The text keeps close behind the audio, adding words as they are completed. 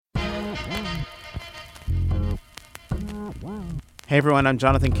Hey everyone, I'm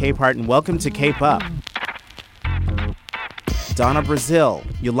Jonathan Capehart, and welcome to Cape Up. Donna Brazile,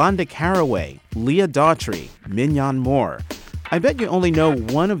 Yolanda Caraway, Leah Daughtry, Mignon Moore. I bet you only know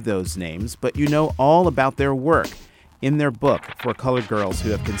one of those names, but you know all about their work. In their book, For Colored Girls Who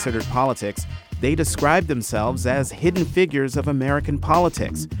Have Considered Politics, they describe themselves as hidden figures of American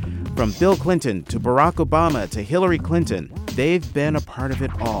politics. From Bill Clinton to Barack Obama to Hillary Clinton, they've been a part of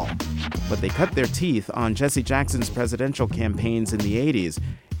it all. But they cut their teeth on Jesse Jackson's presidential campaigns in the 80s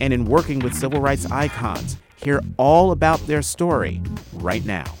and in working with civil rights icons. Hear all about their story right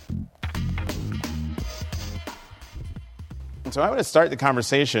now. So I want to start the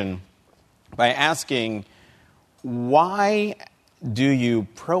conversation by asking, why do you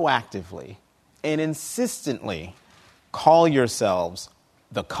proactively and insistently call yourselves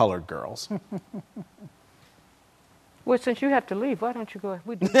the Colored Girls? Well, since you have to leave, why don't you go?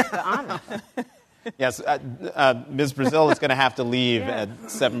 We do the honors. Yes, Ms. Brazile is going to have to leave at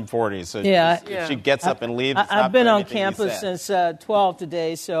 7:40, so if she gets up and leaves. I've been on campus since 12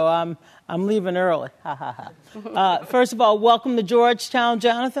 today, so I'm leaving early. First of all, welcome to Georgetown,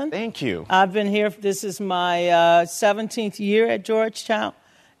 Jonathan. Thank you. I've been here. This is my 17th year at Georgetown.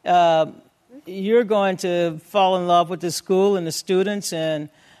 You're going to fall in love with the school and the students, and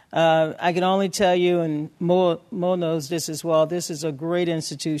I can only tell you, and Mo knows this as well, this is a great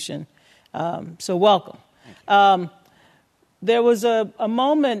institution. So welcome. There was a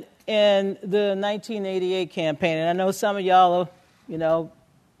moment in the 1988 campaign, and I know some of y'all,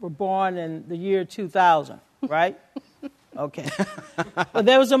 were born in the year 2000, right? Okay. But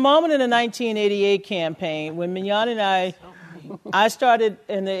there was a moment in the 1988 campaign when Mignon and I started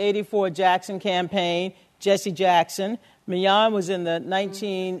in the 84 Jackson campaign, Jesse Jackson. Mignon was in the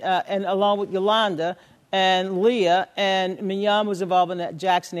and along with Yolanda and Leah, and Mignon was involved in that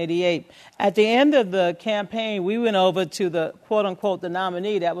Jackson 88. At the end of the campaign, we went over to the quote-unquote the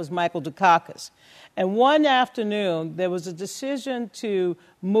nominee, that was Michael Dukakis. And one afternoon, there was a decision to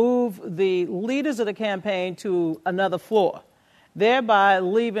move the leaders of the campaign to another floor, thereby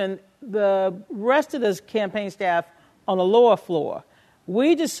leaving the rest of the campaign staff on the lower floor.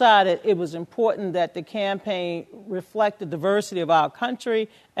 We decided it was important that the campaign reflect the diversity of our country,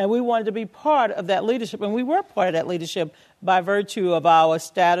 and we wanted to be part of that leadership. And we were part of that leadership by virtue of our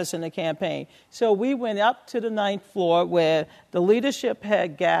status in the campaign. So we went up to the 9th floor where the leadership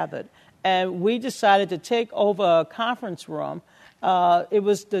had gathered, and we decided to take over a conference room. It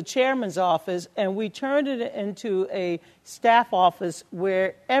was the chairman's office, and we turned it into a staff office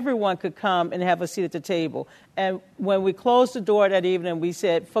where everyone could come and have a seat at the table. And when we closed the door that evening, we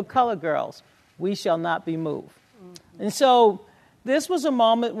said, for colored girls, we shall not be moved. Mm-hmm. And so this was a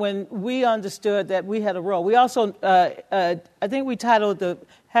moment when we understood that we had a role. We also, I think we titled the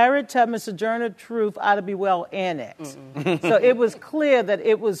Harriet Tubman Sojourner Truth Ought to Be Well Annexed. Mm-hmm. So it was clear that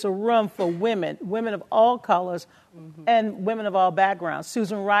it was a room for women of all colors, mm-hmm. and women of all backgrounds.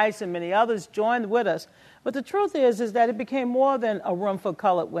 Susan Rice and many others joined with us. But the truth is that it became more than a room for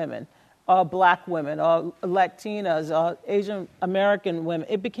colored women, or black women, or Latinas, or Asian American women.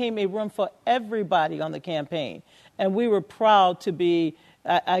 It became a room for everybody on the campaign. And we were proud to be,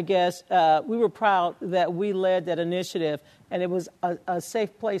 we were proud that we led that initiative. And it was a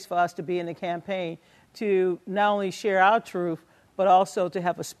safe place for us to be in the campaign to not only share our truth, but also to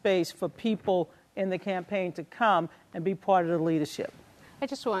have a space for people in the campaign to come and be part of the leadership. I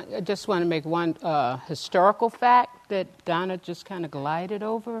just want to make one historical fact that Donna just kind of glided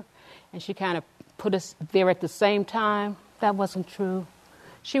over, and she kind of put us there at the same time. That wasn't true.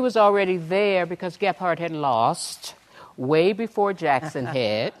 She was already there because Gephardt had lost way before Jackson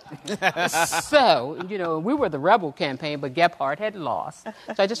had. So, we were the rebel campaign, but Gephardt had lost.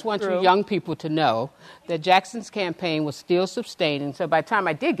 So I just want you young people to know that Jackson's campaign was still sustaining. So by the time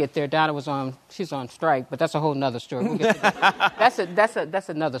I did get there, Donna she's on strike, but that's a whole nother story. We'll get to that. That's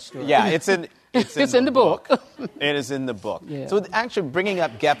another story. Yeah, it's in the book. It is in the book. Yeah. So actually bringing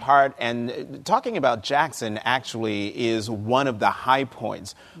up Gephardt and talking about Jackson actually is one of the high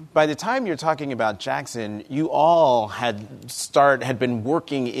points. By the time you're talking about Jackson, you all had been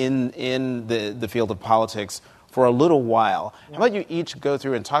working in the field of politics for a little while. Yeah. How about you each go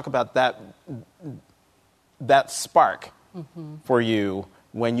through and talk about that spark mm-hmm. for you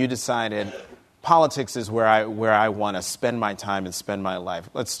when you decided politics is where I want to spend my time and spend my life.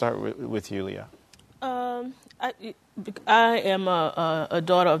 Let's start with you, Leah. I am a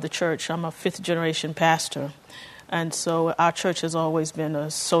daughter of the church. I'm a fifth-generation pastor. And so our church has always been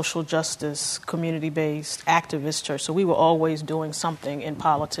a social justice, community-based, activist church. So we were always doing something in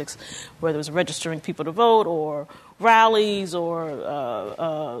politics, whether it was registering people to vote or rallies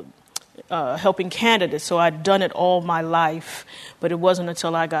or helping candidates. So I'd done it all my life, but it wasn't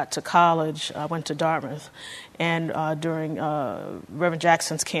until I got to college, I went to Dartmouth, and during Reverend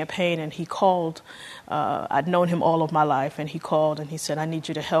Jackson's campaign, and he called, I'd known him all of my life, and he called and he said, I need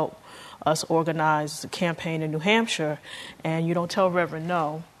you to help us organize the campaign in New Hampshire, and you don't tell Reverend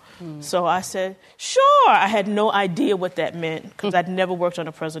no. So I said, sure. I had no idea what that meant because I'd never worked on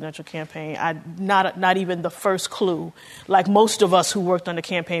a presidential campaign. Not even the first clue. Like most of us who worked on the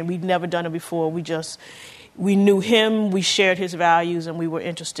campaign, we'd never done it before. We knew him, we shared his values, and we were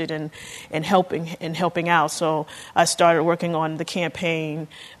interested in helping out. So I started working on the campaign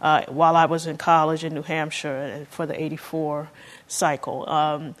while I was in college in New Hampshire for the '84 cycle.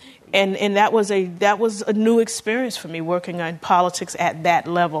 And that was a new experience for me, working in politics at that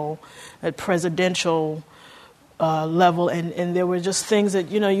level, at presidential level, and there were just things that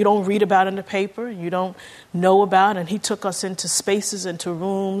you don't read about in the paper, you don't know about, and he took us into spaces, into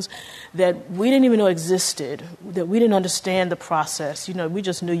rooms that we didn't even know existed, that we didn't understand the process. We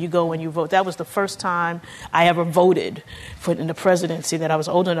just knew you go and you vote. That was the first time I ever voted in the presidency that I was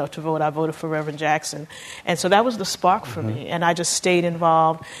old enough to vote. I voted for Reverend Jackson, and so that was the spark for me, and I just stayed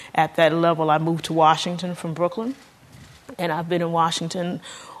involved at that level. I moved to Washington from Brooklyn, and I've been in Washington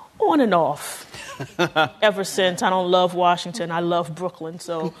on and off ever since. I don't love Washington. I love Brooklyn.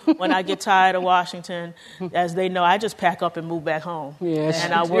 So when I get tired of Washington, as they know, I just pack up and move back home. Yes,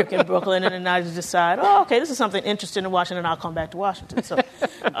 and I work in Brooklyn, and then I just decide, okay, this is something interesting in Washington, and I'll come back to Washington. So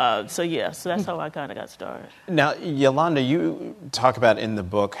that's how I kind of got started. Now, Yolanda, you talk about in the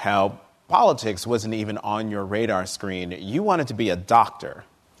book how politics wasn't even on your radar screen. You wanted to be a doctor.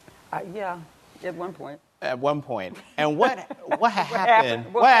 Yeah, at one point. At one point. And what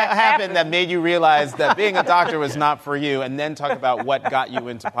happened? What happened that made you realize that being a doctor was not for you, and then talk about what got you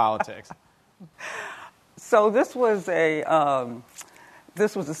into politics? So this was a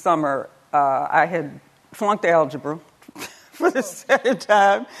summer. I had flunked algebra for the second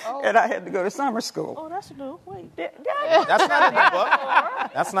time, and I had to go to summer school. Oh, that's new. Wait. That's not in the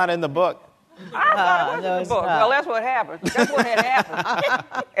book. That's not in the book. I thought it was in the book. Well, that's what happened. That's what had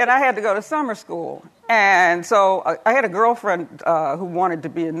happened. And I had to go to summer school. And so I had a girlfriend who wanted to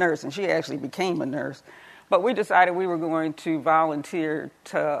be a nurse, and she actually became a nurse. But we decided we were going to volunteer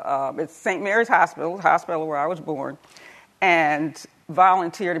to it's St. Mary's Hospital, the hospital where I was born, and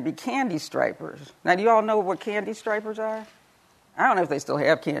volunteer to be candy stripers. Now, do you all know what candy stripers are? I don't know if they still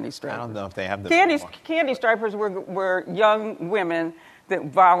have candy stripers. I don't know if they have them anymore. Candy stripers were young women that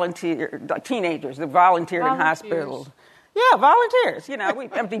volunteered, teenagers that volunteered in hospitals. Yeah, volunteers. We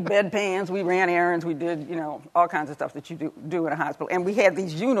emptied bedpans, we ran errands, we did, all kinds of stuff that you do in a hospital. And we had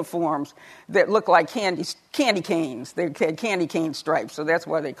these uniforms that looked like candy canes. They had candy cane stripes, so that's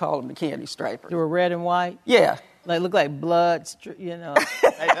why they called them the candy stripers. They were red and white? Yeah. Like, look like blood,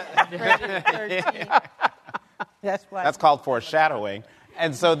 That's why. That's called foreshadowing.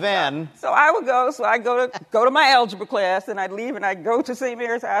 And so then... So I would go to my algebra class, and I'd leave, and I'd go to St.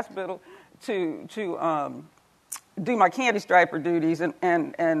 Mary's Hospital to do my candy striper duties.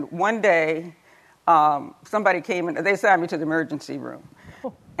 And one day, somebody came in. They assigned me to the emergency room.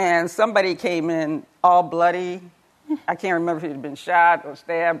 And somebody came in all bloody. I can't remember if he had been shot or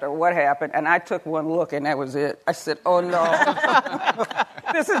stabbed or what happened. And I took one look, and that was it. I said, oh, no.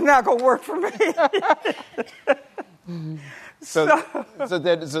 This is not going to work for me. So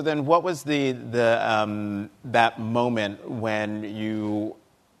then, what was that moment when you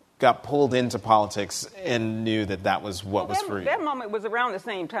got pulled into politics and knew that was what was for you? That moment was around the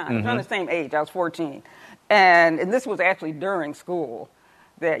same time. Mm-hmm. It was around the same age. I was 14, and this was actually during school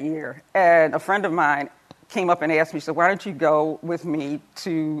that year. And a friend of mine came up and asked me, "So why don't you go with me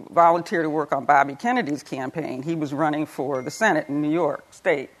to volunteer to work on Bobby Kennedy's campaign?" He was running for the Senate in New York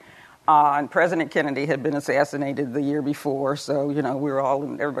State. And President Kennedy had been assassinated the year before, so,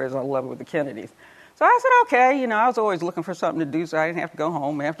 everybody's all in love with the Kennedys. So I said, okay, I was always looking for something to do so I didn't have to go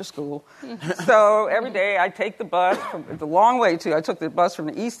home after school. So every day I take the bus, it's a long way too, I took the bus from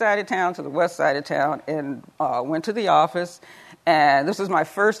the east side of town to the west side of town and went to the office, and this was my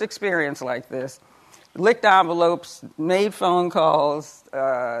first experience like this. Licked envelopes, made phone calls,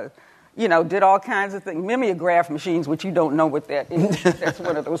 did all kinds of things. Mimeograph machines, which you don't know what that is. That's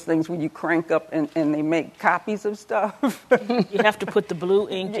one of those things where you crank up and they make copies of stuff. You have to put the blue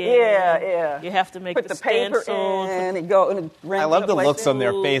ink in. Yeah. You have to make the paper stencils. in and go and I love the looks on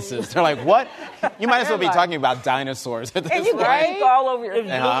their faces. They're like, what? You might as well be talking about dinosaurs at this and you point. ink all over your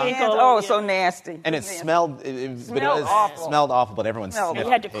hands. Oh, so nasty. And it smelled awful. It smelled awful, but everyone sniffed You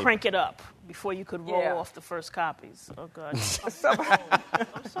had to paper. crank it up. before you could roll off the first copies. Oh, God. I'm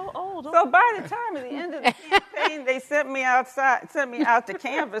so old. So by the time at the end of the campaign, they sent me out to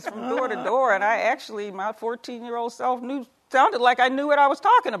canvass from door to door, and my 14-year-old self sounded like I knew what I was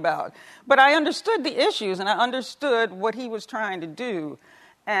talking about. But I understood the issues, and I understood what he was trying to do.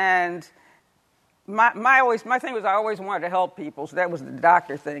 And my thing was I always wanted to help people, so that was the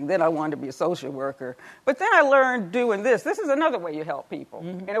doctor thing. Then I wanted to be a social worker. But then I learned doing this. This is another way you help people.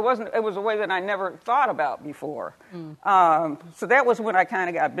 And it was a way that I never thought about before. So that was when I kind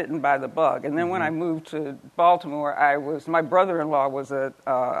of got bitten by the bug. And then when I moved to Baltimore, my brother-in-law was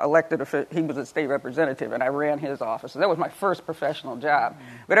elected official. He was a state representative, and I ran his office. So that was my first professional job.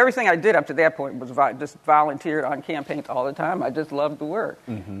 But everything I did up to that point was just volunteered on campaigns all the time. I just loved the work.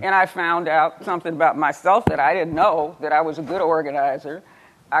 And I found out something about myself that I didn't know, that I was a good organizer.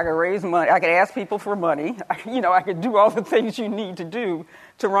 I could raise money. I could ask people for money. I could do all the things you need to do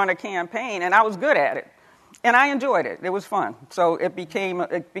to run a campaign, and I was good at it. And I enjoyed it. It was fun. So it became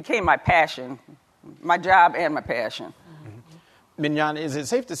my passion, my job and my passion. Mignon, is it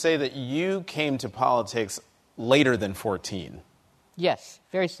safe to say that you came to politics later than 14? Yes,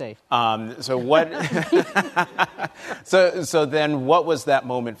 very safe. So what? So then, what was that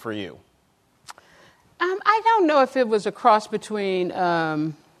moment for you? I don't know if it was a cross between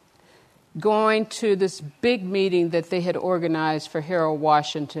going to this big meeting that they had organized for Harold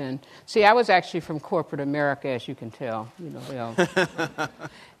Washington. See, I was actually from corporate America, as you can tell.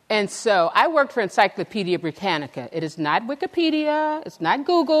 And so I worked for Encyclopedia Britannica. It is not Wikipedia. It's not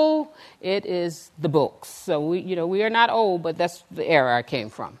Google. It is the books. So we are not old, but that's the era I came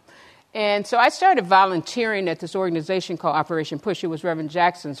from. And so I started volunteering at this organization called Operation Push. It was Reverend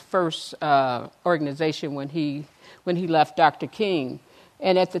Jackson's first organization when he left Dr. King.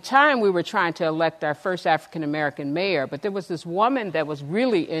 And at the time, we were trying to elect our first African-American mayor, but there was this woman that was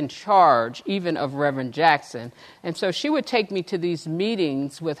really in charge, even of Reverend Jackson. And so she would take me to these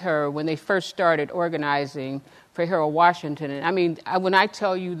meetings with her when they first started organizing for Harold Washington. And I mean, when I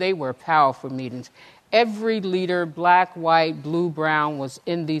tell you, they were powerful meetings. Every leader, black, white, blue, brown, was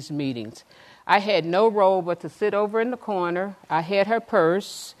in these meetings. I had no role but to sit over in the corner. I had her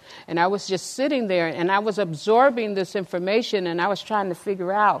purse, and I was just sitting there, and I was absorbing this information, and I was trying to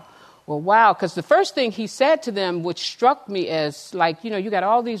figure out, well, wow, because the first thing he said to them, which struck me as, you got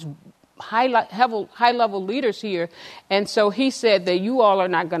all these high-level leaders here, and so he said that you all are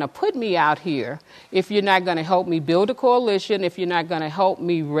not going to put me out here if you're not going to help me build a coalition, if you're not going to help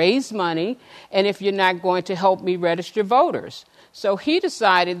me raise money, and if you're not going to help me register voters. So he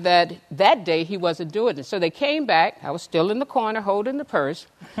decided that day he wasn't doing it. So they came back. I was still in the corner holding the purse,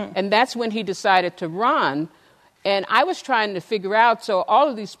 and that's when he decided to run. And I was trying to figure out, so all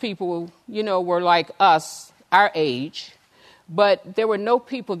of these people, were like us, our age, but there were no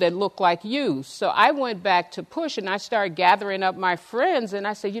people that looked like you. So I went back to Push, and I started gathering up my friends, and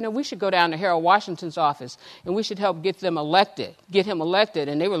I said, we should go down to Harold Washington's office, and we should help get him elected.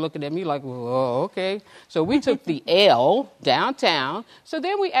 And they were looking at me like, well, okay. So we took the L downtown. So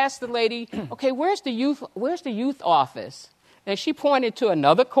then we asked the lady, okay, where's the youth office? And she pointed to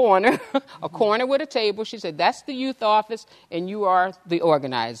another corner, a corner with a table. She said, that's the youth office, and you are the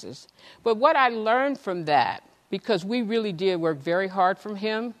organizers. But what I learned from that, because we really did work very hard from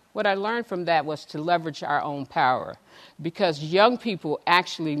him, what I learned from that was to leverage our own power, because young people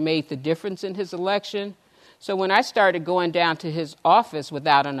actually made the difference in his election. So when I started going down to his office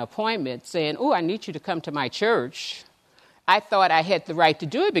without an appointment, saying, I need you to come to my church, I thought I had the right to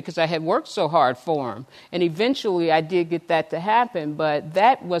do it because I had worked so hard for him. And eventually I did get that to happen, but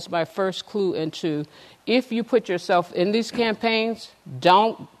that was my first clue into, if you put yourself in these campaigns,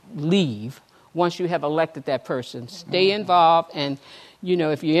 don't leave. Once you have elected that person, stay involved, and,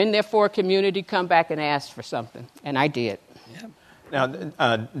 if you're in there for a community, come back and ask for something. And I did. Now,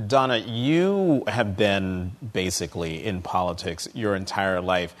 Donna, you have been basically in politics your entire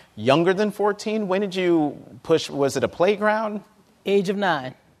life. Younger than 14? When did you push? Was it a playground? Age of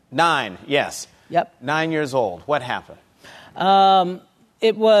 9. 9, yes. Yep. 9 years old. What happened?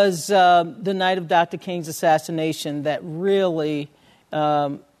 It was the night of Dr. King's assassination that really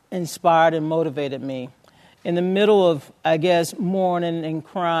inspired and motivated me. In the middle of, I guess, mourning and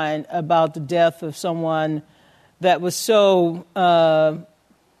crying about the death of someone that was so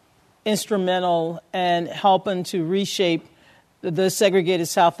instrumental in helping to reshape the segregated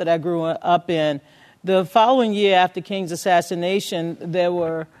South that I grew up in. The following year after King's assassination, there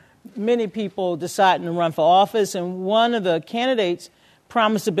were many people deciding to run for office, and one of the candidates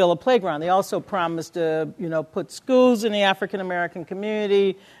promised to build a playground. They also promised to, put schools in the African-American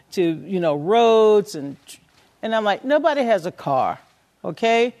community, to, roads. And I'm like, nobody has a car.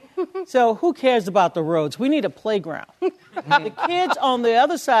 okay? So who cares about the roads? We need a playground. The kids on the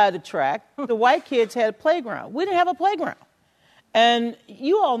other side of the track, the white kids had a playground. We didn't have a playground. And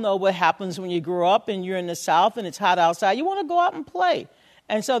you all know what happens when you grow up and you're in the South and it's hot outside. You want to go out and play.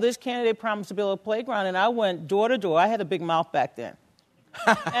 And so this candidate promised to build a playground, and I went door to door. I had a big mouth back then.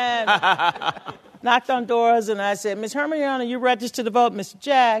 And knocked on doors, and I said, Miss Hermione, you registered to vote? Mr.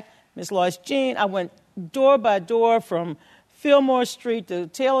 Jack, Miss Lois Jean. I went door by door from Fillmore Street to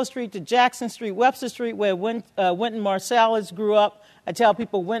Taylor Street to Jackson Street, Webster Street, where Wynton Marsalis grew up. I tell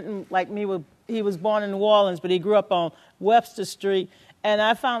people Wynton, like me, he was born in New Orleans, but he grew up on Webster Street. And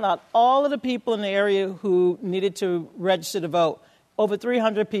I found out all of the people in the area who needed to register to vote, over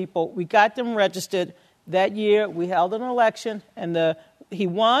 300 people. We got them registered. That year, we held an election, and he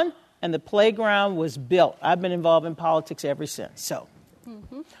won, and the playground was built. I've been involved in politics ever since. So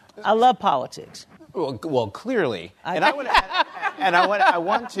I love politics. Well, clearly, and I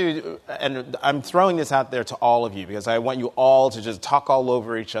want to, and I'm throwing this out there to all of you because I want you all to just talk all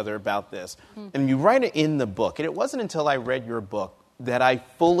over each other about this. And you write it in the book, and it wasn't until I read your book that I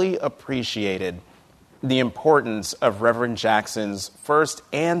fully appreciated the importance of Reverend Jackson's first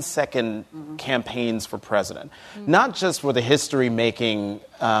and second campaigns for president, not just for the history-making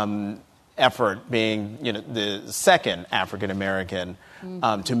effort being, the second African American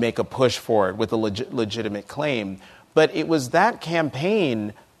to make a push for it with a legitimate claim, but it was that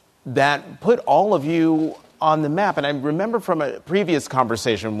campaign that put all of you on the map. And I remember from a previous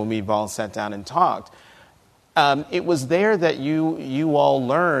conversation when we've all sat down and talked, it was there that you all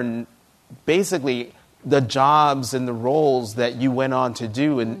learned basically the jobs and the roles that you went on to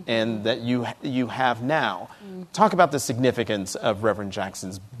do and that you have now. Talk about the significance of Reverend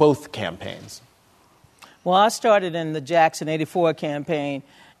Jackson's both campaigns. Well, I started in the Jackson 84 campaign,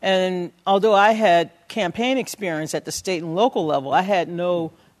 and although I had campaign experience at the state and local level, I had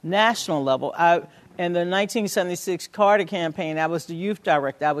no national level. In the 1976 Carter campaign, I was the youth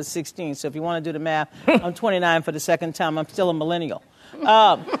director. I was 16, so if you want to do the math, I'm 29 for the second time. I'm still a millennial.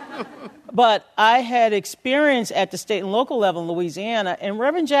 But I had experience at the state and local level in Louisiana, and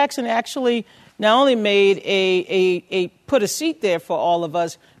Reverend Jackson actually not only made put a seat there for all of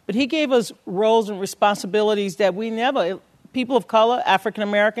us, but he gave us roles and responsibilities that people of color, African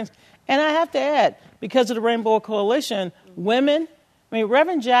Americans, and I have to add, because of the Rainbow Coalition, women.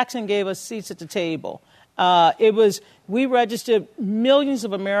 Reverend Jackson gave us seats at the table. We registered millions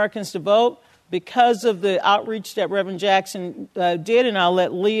of Americans to vote. Because of the outreach that Reverend Jackson did, and I'll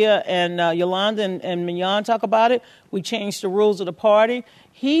let Leah and Yolanda and Mignon talk about it, we changed the rules of the party.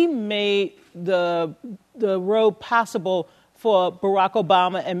 He made the road possible for Barack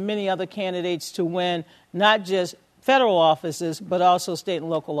Obama and many other candidates to win, not just federal offices, but also state and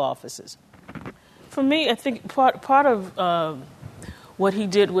local offices. For me, I think part of what he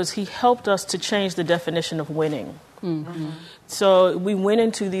did was he helped us to change the definition of winning. Mm-hmm. So we went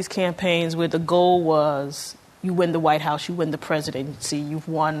into these campaigns where the goal was you win the White House, you win the presidency, you've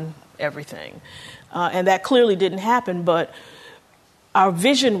won everything. And that clearly didn't happen, but our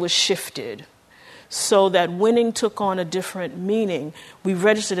vision was shifted so that winning took on a different meaning. We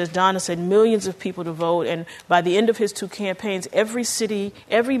registered, as Donna said, millions of people to vote, and by the end of his two campaigns, every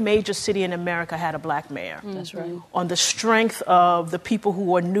major city in America had a black mayor. Mm-hmm. That's right. On the strength of the people who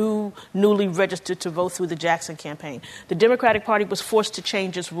were newly registered to vote through the Jackson campaign. The Democratic Party was forced to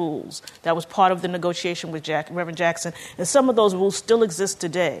change its rules. That was part of the negotiation with Reverend Jackson, and some of those rules still exist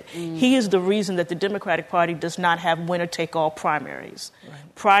today. Mm-hmm. He is the reason that the Democratic Party does not have winner-take-all primaries. Right.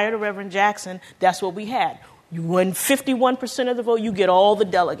 Prior to Reverend Jackson, that's what we had. You win 51% of the vote, you get all the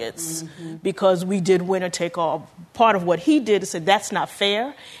delegates, because we did winner take all. Part of what he did is said that's not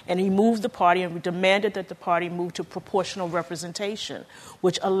fair, and he moved the party and demanded that the party move to proportional representation,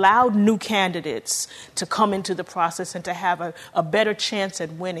 which allowed new candidates to come into the process and to have a better chance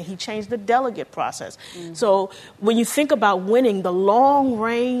at winning. He changed the delegate process. Mm-hmm. So when you think about winning, the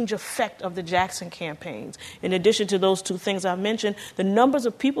long-range effect of the Jackson campaigns, in addition to those two things I mentioned, the numbers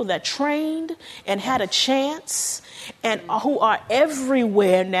of people that trained and had a chance and who are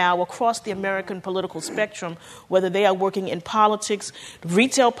everywhere now across the American political spectrum, whether they are working in politics,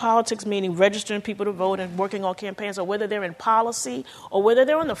 retail politics, meaning registering people to vote and working on campaigns, or whether they're in policy, or whether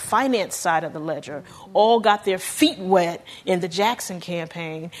they're on the finance side of the ledger, all got their feet wet in the Jackson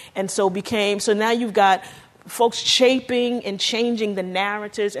campaign. And so now you've got folks shaping and changing the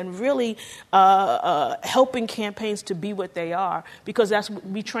narratives and really helping campaigns to be what they are, because that's what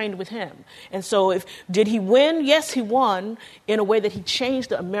we trained with him. And so did he win? Yes, he won in a way that he changed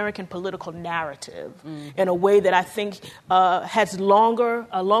the American political narrative in a way that I think has a longer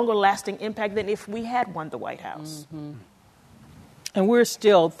lasting impact than if we had won the White House. Mm-hmm. And we're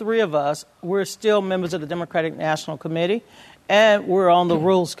still, three of us, we're still members of the Democratic National Committee, and we're on the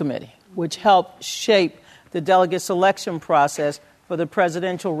Rules Committee, which helped shape the delegate selection process for the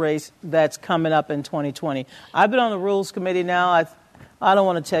presidential race that's coming up in 2020. I've been on the Rules Committee now. I don't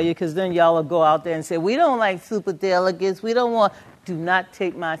want to tell you because then y'all will go out there and say, we don't like super delegates. We don't want... Do not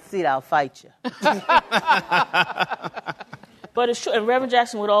take my seat. I'll fight you. But it's true. And Reverend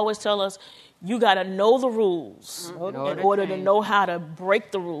Jackson would always tell us, you got to know the rules in order to know how to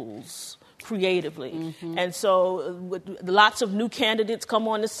break the rules creatively. Mm-hmm. And so lots of new candidates come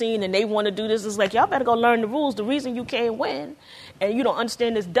on the scene and they want to do this. It's like, y'all better go learn the rules. The reason you can't win and you don't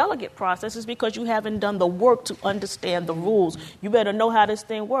understand this delegate process is because you haven't done the work to understand the rules. You better know how this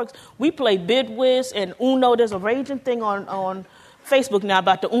thing works. We play BidWiz and Uno. There's a raging thing on Facebook now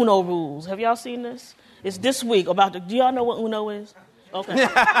about the Uno rules. Have y'all seen this? It's this week about do y'all know what Uno is? Okay.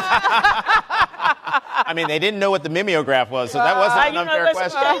 I mean, they didn't know what the mimeograph was, so that wasn't an unfair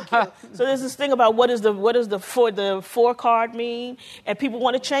question. So there's this thing about what does the four card mean, and people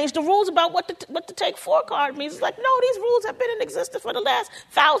want to change the rules about what the take four card means. It's like, no, these rules have been in existence for the last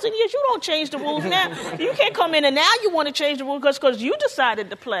 1,000 years. You don't change the rules now. You can't come in and now you want to change the rules because you decided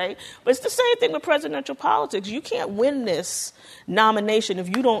to play. But it's the same thing with presidential politics. You can't win this nomination if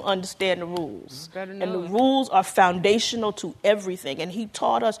you don't understand the rules. And the rules are foundational to everything. And he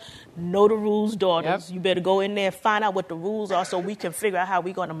taught us, know the rules, daughters. Yep. You better go in there and find out what the rules are so we can figure out how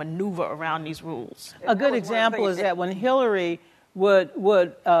we're going to maneuver around these rules. A good example is that when Hillary would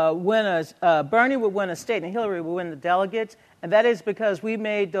win Bernie would win a state and Hillary would win the delegates, and that is because we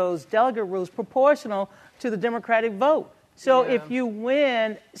made those delegate rules proportional to the Democratic vote. So if you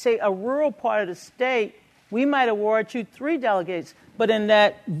win, say, a rural part of the state, we might award you 3 delegates, but in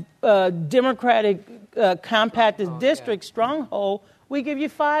that Democratic compacted district stronghold, we give you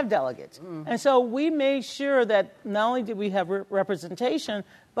 5 delegates. Mm-hmm. And so we made sure that not only did we have representation,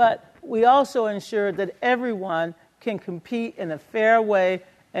 but we also ensured that everyone can compete in a fair way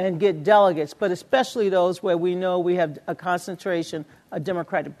and get delegates, but especially those where we know we have a concentration of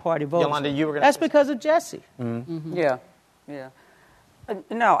Democratic Party voters. Yolanda, you were going to... That's because of Jesse. Mm-hmm. Mm-hmm. Yeah.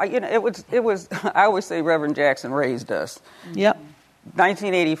 No, it was. I always say Reverend Jackson raised us. Yep.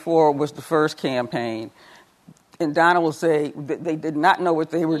 1984 was the first campaign, and Donna will say that they did not know what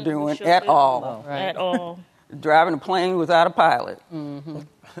they were doing at all. Right. At all. Driving a plane without a pilot. Mm-hmm.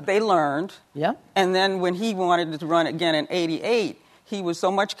 They learned. Yeah. And then when he wanted to run again in '88, he was so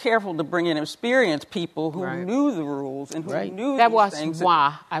much careful to bring in experienced people who knew the rules and who knew that these things. That was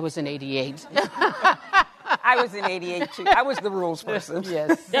why I was in '88. I was in '88 too. I was the rules person.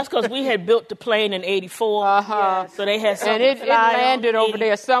 Yes. That's because we had built the plane in '84. Uh-huh. So they had something. And it landed over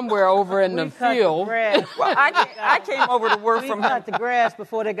there somewhere over in the field. Well, I came over to work from him. We cut the grass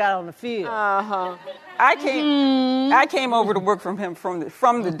before they got on the field. Uh-huh. I came over to work from him from the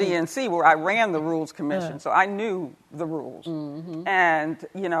DNC where I ran the Rules Commission, so I knew the rules. Mm-hmm. And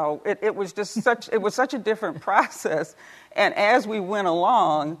it was just such a different process. And as we went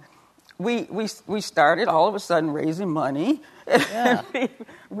along, we started all of a sudden raising money. Yeah. And we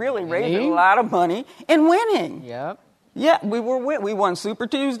really raised a lot of money and winning. Yep. Yeah, we won Super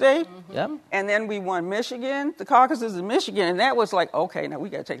Tuesday. Mm-hmm. Yep. And then we won Michigan, the caucuses in Michigan, and that was like, okay, now we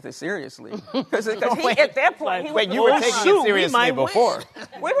got to take this seriously. Because at that point, you were taking it seriously before.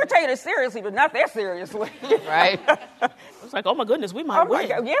 We were taking it seriously, but not that seriously. Right. It's like, oh my goodness, we might win.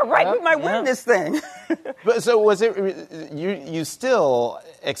 God. Yeah, right, we might win this thing. But so was it? You still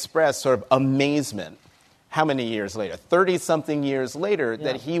expressed sort of amazement. How many years later? 30-something years later,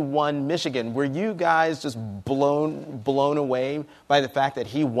 that he won Michigan. Were you guys just blown away by the fact that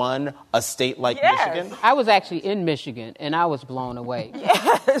he won a state like Michigan? I was actually in Michigan, and I was blown away.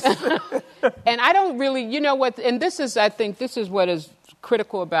 Yes. And I don't really, what, and I think this is what is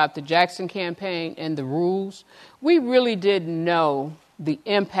critical about the Jackson campaign and the rules. We really didn't know the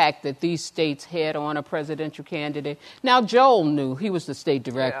impact that these states had on a presidential candidate. Now, Joel knew. He was the state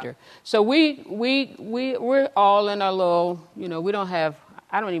director. Yeah. So we're all in our little, we don't have,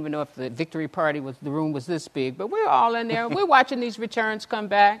 I don't even know if the victory party the room was this big, but we're all in there. We're watching these returns come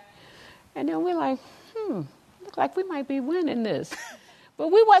back. And then we're like, looks like we might be winning this. But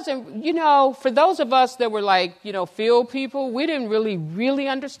we wasn't, for those of us that were like, field people, we didn't really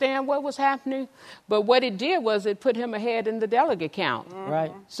understand what was happening. But what it did was it put him ahead in the delegate count.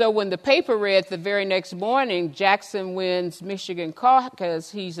 Right. So when the paper read the very next morning, Jackson wins Michigan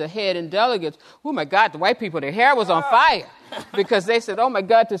caucus, he's ahead in delegates. Oh, my God, the white people, their hair was on fire. because they said, "Oh my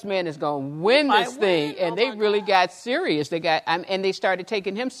God, this man is going to win this thing," and they really got serious. They got, and they started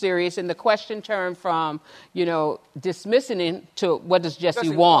taking him serious, and the question turned from, dismissing him to, "What does Jesse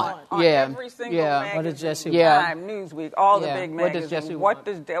want?" On every single magazine, what does Jesse want? Time, Newsweek, all the big magazines. What does Jesse want?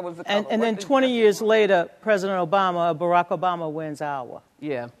 That was the cover. And then 20 years later, President Barack Obama wins Iowa.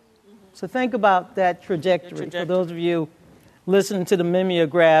 Yeah. So think about that trajectory. For those of you listening to the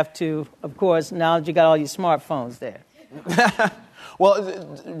mimeograph to, of course, now that you got all your smartphones there.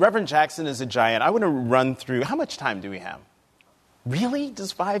 Well, Reverend Jackson is a giant. I want to run through. How much time do we have? Really?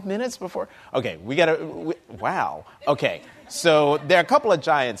 Just 5 minutes before? Okay, wow. Okay, so there are a couple of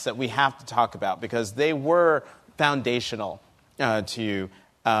giants that we have to talk about because they were foundational to,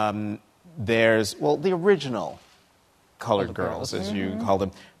 there's, the original colored girls, as you call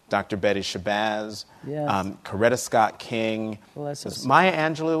them. Dr. Betty Shabazz, Coretta Scott King, Maya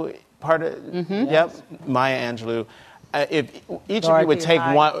Angelou, yep, Maya Angelou. If each of you would take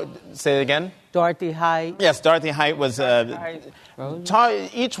one, say it again. Dorothy Height. Yes, Dorothy Height was.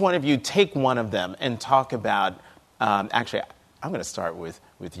 Each one of you take one of them and talk about. Actually, I'm going to start with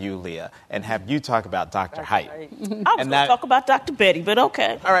you, Leah, and have you talk about Dr. Height. I was going to talk about Dr. Betty, but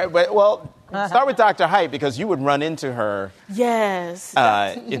okay. All right, start with Dr. Height because you would run into her. Yes.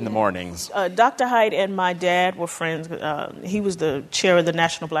 In the mornings. Dr. Height and my dad were friends. He was the chair of the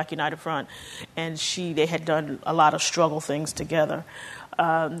National Black United Front, and they had done a lot of struggle things together.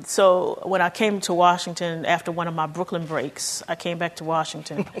 So when I came to Washington after one of my Brooklyn breaks, I came back to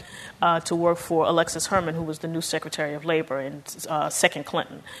Washington to work for Alexis Herman, who was the new Secretary of Labor in second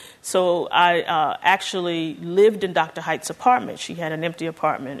Clinton. So I actually lived in Dr. Height's apartment. She had an empty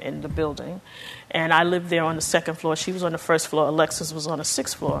apartment in the building, and I lived there on the second floor. She was on the first floor. Alexis was on the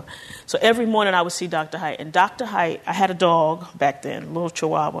sixth floor. So every morning I would see Dr. Height. And Dr. Height, I had a dog back then, a little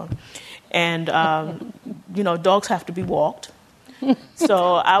Chihuahua, and dogs have to be walked.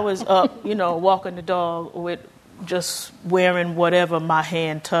 So I was up, walking the dog with just wearing whatever my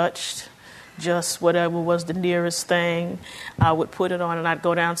hand touched, just whatever was the nearest thing. I would put it on and I'd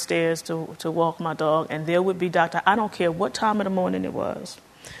go downstairs to walk my dog. And there would be Dr. I don't care what time of the morning it was,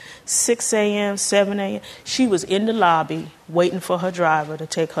 6 a.m., 7 a.m. She was in the lobby waiting for her driver to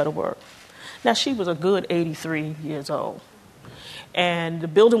take her to work. Now, she was a good 83 years old. And the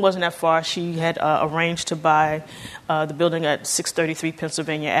building wasn't that far. She had arranged to buy the building at 633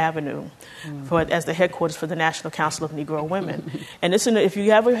 Pennsylvania Avenue as the headquarters for the National Council of Negro Women. And if you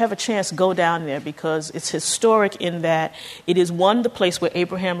ever have a chance, go down there because it's historic in that it is, the place where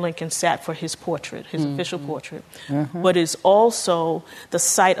Abraham Lincoln sat for his portrait, his official portrait, but it's also the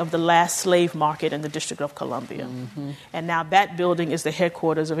site of the last slave market in the District of Columbia. And now that building is the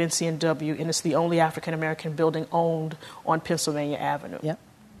headquarters of NCNW, and it's the only African-American building owned on Pennsylvania Avenue. Yep.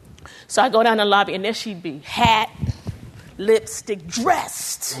 So I go down the lobby, and there she'd be, hat, lipstick,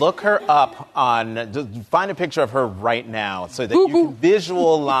 dressed. Look her up find a picture of her right now so that you can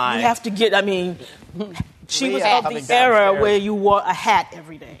visualize. You have to she was of the era where you wore a hat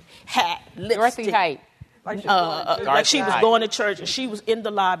every day. Hat, lipstick. Dorothy Height. Like she was going to church, and she was in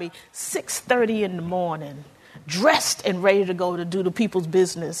the lobby 6:30 in the morning, dressed and ready to go to do the people's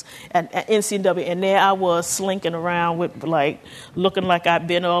business at NCW. And there I was slinking around with looking like I'd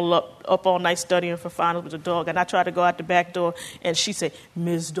been all up all night studying for finals with the dog. And I tried to go out the back door, and she said,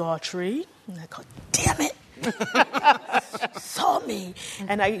 "Ms. Daughtry." And I go, "Damn it." Saw me.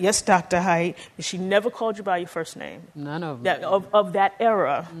 And yes, Dr. Height. And she never called you by your first name. None of them. Of that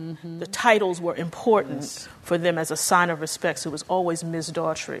era, the titles were important for them as a sign of respect. So it was always Ms.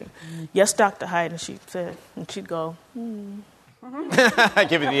 Daughtry. Yes, Dr. Height. And she said, and she'd go,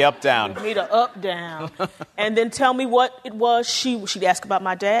 Give you the up down. Me the up down. And then tell me what it was. She'd ask about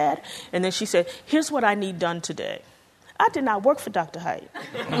my dad. And then she said, "Here's what I need done today." I did not work for Dr. Height.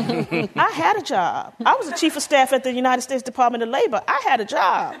 I had a job. I was the chief of staff at the United States Department of Labor. I had a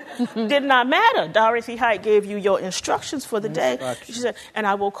job. Did not matter. Dorothy Height gave you your instructions for the day. She said, "And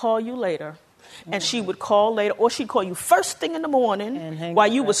I will call you later." And she would call later, or she'd call you first thing in the morning while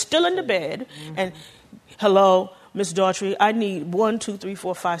you were still in the bed. And, "Hello, Miss Daughtry, I need 1, 2, 3,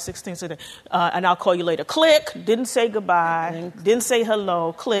 4, 5, 6 things today. And I'll call you later." Click. Didn't say goodbye. Didn't say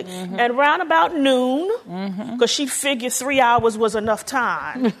hello. Click. And around about noon, because she figured 3 hours was enough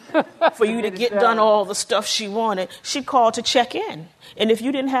time for you to get done all the stuff she wanted, she called to check in. And if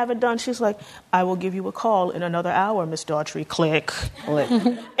you didn't have it done, she's like, "I will give you a call in another hour, Miss Daughtry." Click.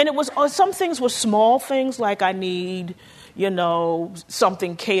 And it was, some things were small things like, I need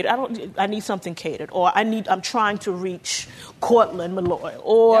something catered. I need something catered, or I'm trying to reach Cortland Malloy,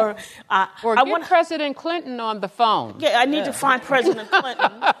 or get President Clinton on the phone. Yeah, I need to find President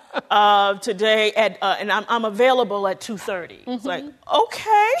Clinton. today and I'm available at 2:30. It's like,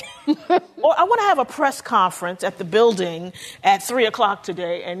 okay. Or I want to have a press conference at the building at 3:00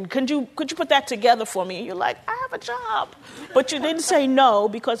 today, and could you put that together for me? And you're like, I have a job. But you didn't say no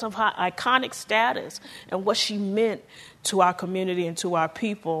because of her iconic status and what she meant to our community and to our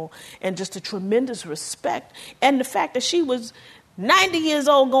people, and just a tremendous respect. And the fact that she was 90 years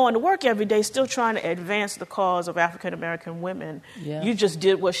old going to work every day, still trying to advance the cause of African-American women. Yeah. You just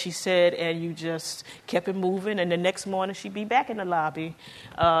did what she said, and you just kept it moving, and the next morning she'd be back in the lobby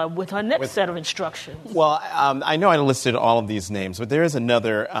with her next set of instructions. Well, I know I listed all of these names, but there is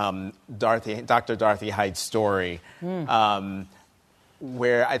another Dr. Dorothy Height story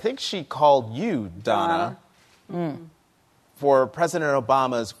where I think she called you, Donna, for President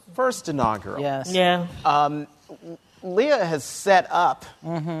Obama's first inaugural. Yes. Yeah. Leah has set up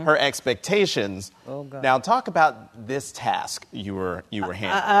her expectations. Oh, God. Now, talk about this task you were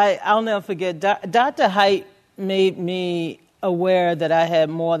handling. I'll never forget. Dr. Height made me aware that I had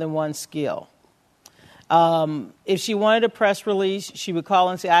more than one skill. If she wanted a press release, she would call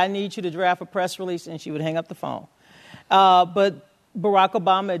and say, I need you to draft a press release, and she would hang up the phone. But Barack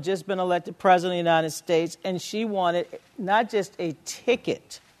Obama had just been elected president of the United States, and she wanted not just a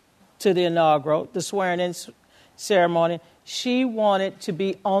ticket to the inaugural, the swearing-in ceremony, she wanted to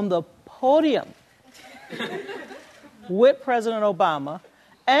be on the podium with President Obama,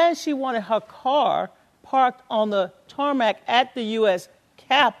 and she wanted her car parked on the tarmac at the U.S.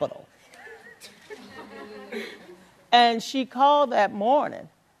 Capitol. And she called that morning,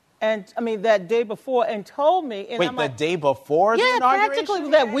 that day before, and told me. And Wait, I'm the like, day before the inauguration?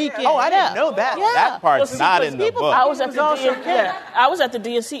 Practically that weekend. Oh, I didn't know that. Yeah. That part's not in the book. I was at the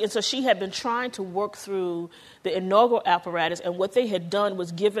DNC, and so she had been trying to work through the inaugural apparatus, and what they had done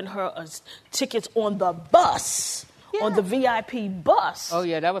was given her tickets on the bus. Yeah. On the VIP bus. Oh,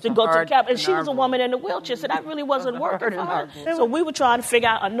 yeah, that was to go to the Capitol. And she was a woman in a wheelchair, so that really wasn't working for her. So we were trying to figure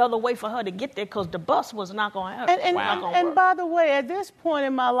out another way for her to get there because the bus was not going to help. And by the way, at this point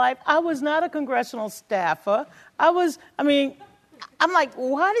in my life, I was not a congressional staffer. I'm like,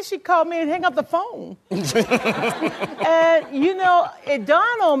 why did she call me and hang up the phone? And, it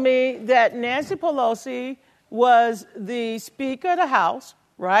dawned on me that Nancy Pelosi was the Speaker of the House,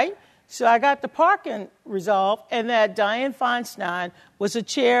 right? So I got the parking resolved, and that Dianne Feinstein was the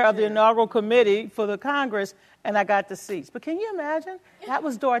chair of the inaugural committee for the Congress, and I got the seats. But can you imagine? That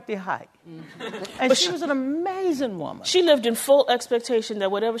was Dorothy Height. And she was an amazing woman. She lived in full expectation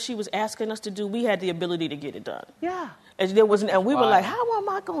that whatever she was asking us to do, we had the ability to get it done. Yeah. And we were like, how am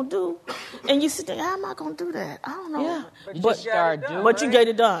I going to do? And you sit there, how am I going to do that? I don't know. Yeah. But you get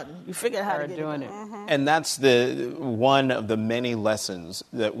it done. You figure out how to get doing it done. it. And that's one of the many lessons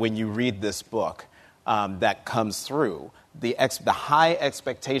that when you read this book that comes through. The high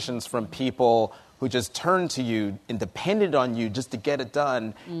expectations from people who just turned to you and depended on you just to get it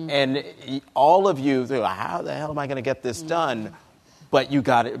done. And all of you, they're like, how the hell am I going to get this done? But you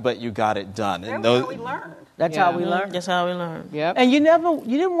got it done. That's how we learned. That's how we learned. That's how we learned. Yep. And you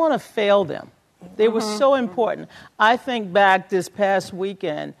didn't want to fail them. They were so important. I think back this past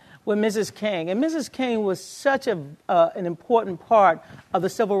weekend with Mrs. King, and Mrs. King was such an important part of the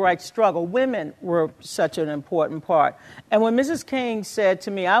civil rights struggle. Women were such an important part. And when Mrs. King said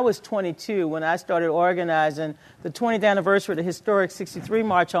to me, I was 22 when I started organizing the 20th anniversary of the historic 63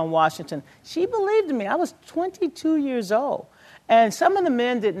 March on Washington, she believed in me. I was 22 years old. And some of the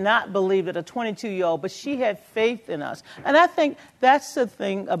men did not believe it, a 22-year-old, but she had faith in us. And I think that's the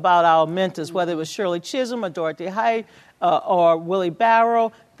thing about our mentors, whether it was Shirley Chisholm or Dorothy Height or Willie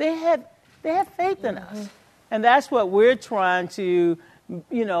Barrow, they had faith in us. And that's what we're trying to,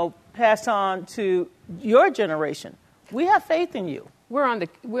 pass on to your generation. We have faith in you. We're on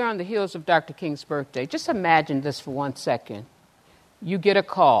the heels of Dr. King's birthday. Just imagine this for 1 second. You get a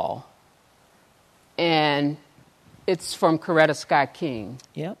call, and it's from Coretta Scott King.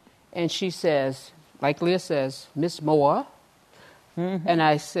 Yep. And she says, like Leah says, Miss Moore. Mm-hmm. And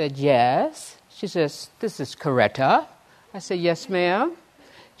I said, yes. She says, this is Coretta. I said, yes, ma'am.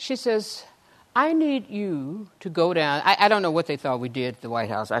 She says, I need you to go down. I don't know what they thought we did at the White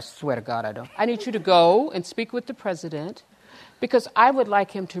House. I swear to God, I don't. I need you to go and speak with the president because I would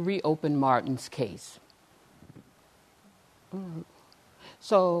like him to reopen Martin's case.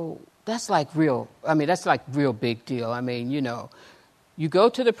 So that's like real big deal. You go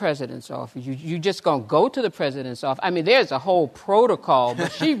to the president's office. You just going to go to the president's office. There's a whole protocol,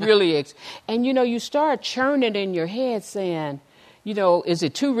 but she really, and you start churning in your head saying, is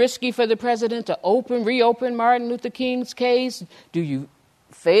it too risky for the president to reopen Martin Luther King's case? Do you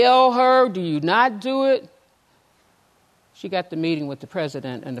fail her? Do you not do it? She got the meeting with the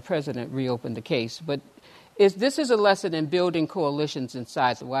president, and the president reopened the case. But this is a lesson in building coalitions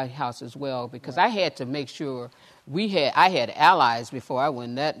inside the White House as well, because I had to make sure I had allies before I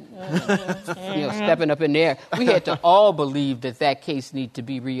went that, stepping up in there. We had to all believe that case needed to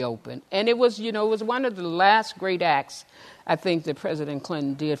be reopened. And it was one of the last great acts I think that President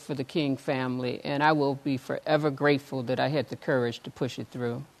Clinton did for the King family, and I will be forever grateful that I had the courage to push it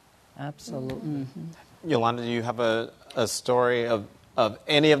through. Absolutely. Mm-hmm. Yolanda, do you have a story of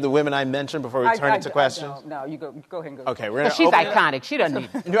any of the women I mentioned before we turn into questions? No, you go ahead and go. Okay, we're gonna she's iconic. She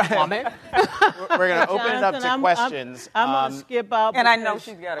doesn't need woman. We're going to open it up to questions. I'm going to skip out. And I know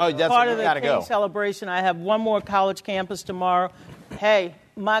she's got to go. Part of the King celebration, I have one more college campus tomorrow. Hey,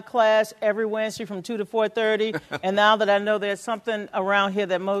 my class every Wednesday from 2 to 4:30. And now that I know there's something around here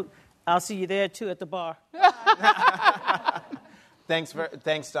I'll see you there, too, at the bar. Thanks,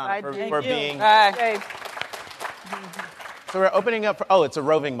 Donna, for being here. Bye. So we're opening up it's a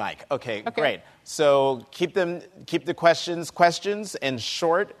roving mic. Okay, great. So keep the questions and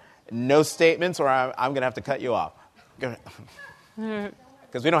short, no statements, or I'm going to have to cut you off.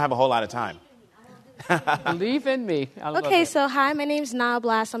 Because we don't have a whole lot of time. Believe in me. Okay, so hi, my name's Nile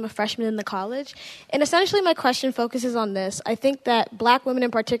Blast. I'm a freshman in the college. And essentially my question focuses on this. I think that black women,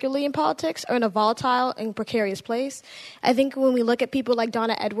 and particularly in politics, are in a volatile and precarious place. I think when we look at people like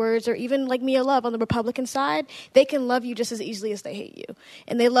Donna Edwards or even like Mia Love on the Republican side, they can love you just as easily as they hate you.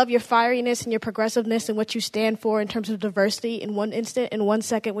 And they love your fieriness and your progressiveness and what you stand for in terms of diversity in one instant, in 1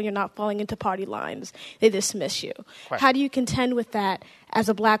 second when you're not falling into party lines. They dismiss you. Right. How do you contend with that as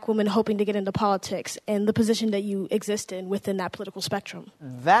a black woman hoping to get into politics and the position that you exist in within that political spectrum?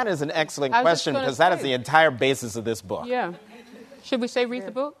 That is an excellent question, because that is the entire basis of this book. Yeah. Should we say read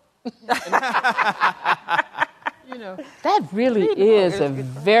the book? That really is a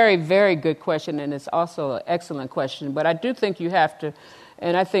very, very good question, and it's also an excellent question. But I do think you have to,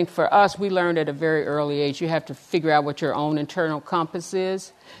 and I think for us, we learned at a very early age, you have to figure out what your own internal compass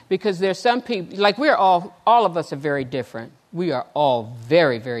is, because there's some people, like all of us are very different. We are all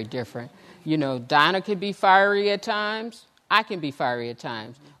very, very different. Dinah can be fiery at times. I can be fiery at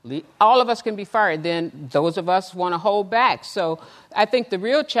times. All of us can be fiery. Then those of us want to hold back. So I think the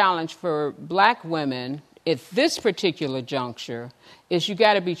real challenge for black women at this particular juncture is you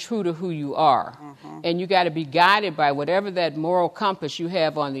got to be true to who you are. Mm-hmm. And you got to be guided by whatever that moral compass you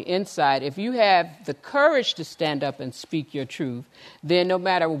have on the inside. If you have the courage to stand up and speak your truth, then no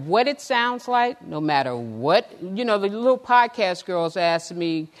matter what it sounds like, no matter what, the little podcast girls asked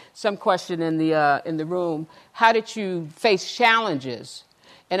me some question in the room, how did you face challenges?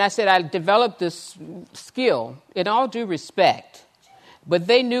 And I said, I developed this skill in all due respect. But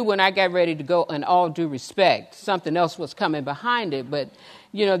they knew when I got ready to go, in all due respect, something else was coming behind it. But,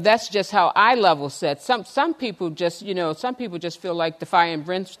 that's just how I level set. Some people just feel like the fire and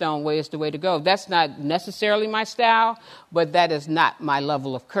brimstone way is the way to go. That's not necessarily my style, but that is not my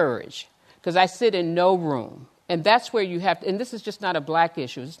level of courage. Because I sit in no room. And that's where you have to, and this is just not a black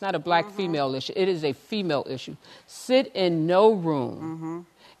issue. It's not a black-female issue. It is a female issue. Sit in no room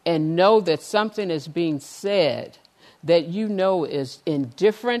and know that something is being said that is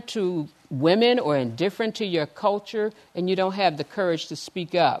indifferent to women or indifferent to your culture, and you don't have the courage to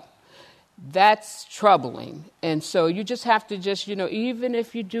speak up. That's troubling. And so you just have to even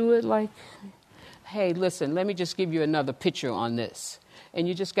if you do it like, hey, listen, let me just give you another picture on this. And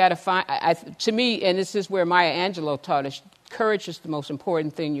you just got to find, to me, and this is where Maya Angelou taught us, courage is the most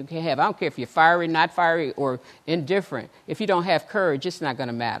important thing you can have. I don't care if you're fiery, not fiery, or indifferent. If you don't have courage, it's not going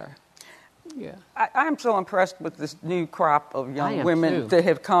to matter. Yeah, I'm so impressed with this new crop of young women that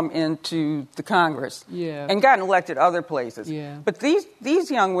have come into the Congress and gotten elected other places. Yeah. But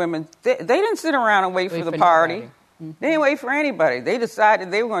these young women, they didn't sit around and wait for the party. Mm-hmm. They didn't wait for anybody. They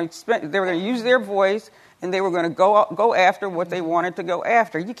decided they were going to use their voice, and they were going to go after what they wanted to go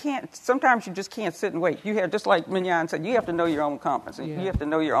after. Sometimes you just can't sit and wait. You have, just like Mignon said, you have to know your own compass. Yeah. You have to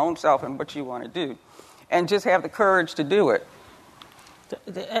know your own self and what you want to do, and just have the courage to do it.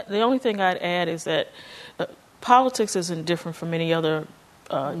 The only thing I'd add is that politics isn't different from any other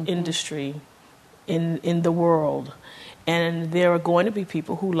industry in the world. And there are going to be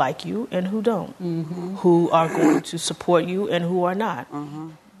people who like you and who don't, who are going to support you and who are not.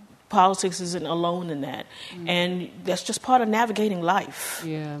 Politics isn't alone in that. And that's just part of navigating life.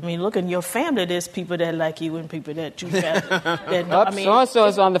 Yeah. I mean, look, in your family, there's people that like you and people that you have. So-and-so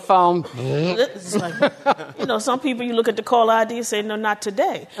is on the phone. It's like, some people you look at the call ID and say, no, not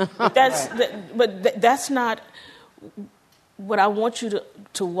today. But that's not – what I want you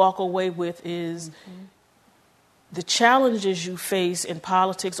to walk away with is, you don't have to the challenges you face in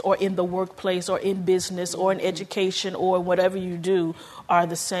politics or in the workplace or in business or in education or whatever you do are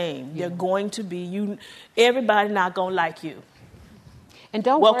the same. They're going to be, everybody not going to like you. And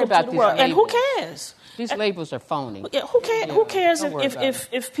don't Welcome worry about to the these world. labels. And who cares? These labels are phony. Yeah, who cares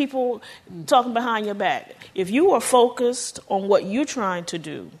if people talking behind your back? If you are focused on what you're trying to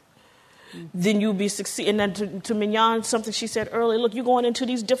do, then you'll be succeeding. And then to Mignon, something she said earlier, look, you're going into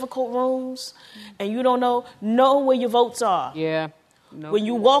these difficult rooms and you don't know where your votes are. Yeah. When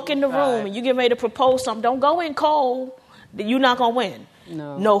you walk in the room and you get ready to propose something, don't go in cold. You're not going to win.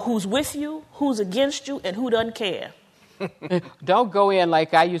 No. Know who's with you, who's against you, and who doesn't care. Don't go in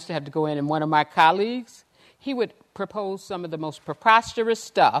like I used to have to go in, and one of my colleagues, he would propose some of the most preposterous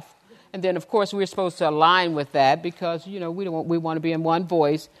stuff. And then, of course, we're supposed to align with that because, we want to be in one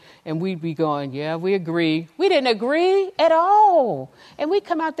voice. And we'd be going, yeah, we agree. We didn't agree at all. And we'd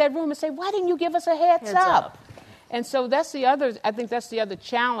come out that room and say, why didn't you give us a heads up? And so I think that's the other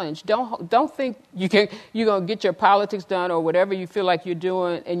challenge. Don't think you're going to get your politics done or whatever you feel like you're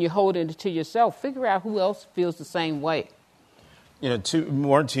doing and you're holding it to yourself. Figure out who else feels the same way.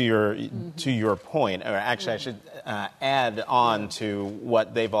 To your point, or actually I should add on to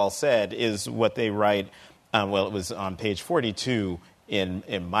what they've all said, is what they write, it was on page 42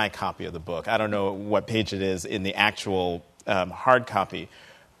 in my copy of the book. I don't know what page it is in the actual hard copy.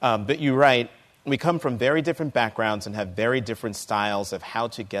 But you write, we come from very different backgrounds and have very different styles of how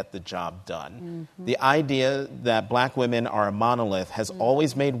to get the job done. Mm-hmm. The idea that black women are a monolith has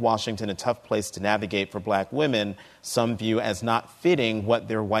always made Washington a tough place to navigate for black women, some view as not fitting what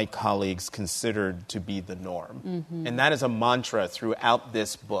their white colleagues considered to be the norm. Mm-hmm. And that is a mantra throughout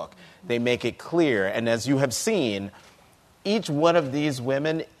this book. They make it clear, and as you have seen, each one of these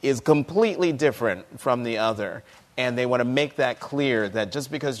women is completely different from the other. And they want to make that clear that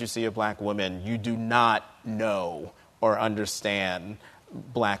just because you see a black woman, you do not know or understand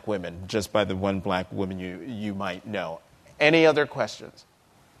black women just by the one black woman you might know. Any other questions?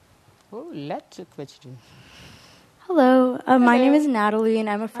 Oh, lots of questions. Hello. My name is Natalie, and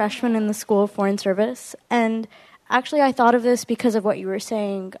I'm a freshman in the School of Foreign Service. And actually, I thought of this because of what you were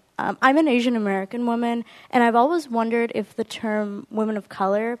saying. I'm an Asian American woman, and I've always wondered if the term women of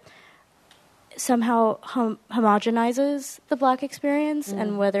color somehow homogenizes the black experience,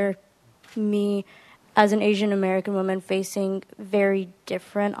 and whether me as an Asian American woman facing very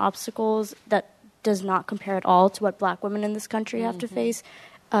different obstacles that does not compare at all to what black women in this country have to face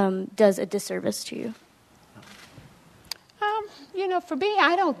does a disservice to you. For me,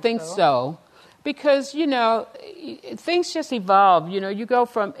 I don't think so. Because, things just evolve. You go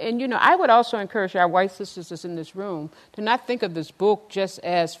from, and, I would also encourage our white sisters that's in this room to not think of this book just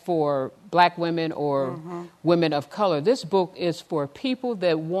as for black women or women of color. This book is for people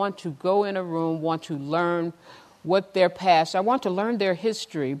that want to go in a room, want to learn what their past, I want to learn their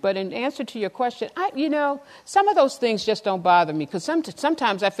history. But in answer to your question, some of those things just don't bother me because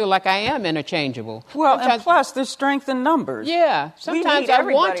sometimes I feel like I am interchangeable. Well, sometimes, and plus there's strength in numbers. Yeah. Sometimes I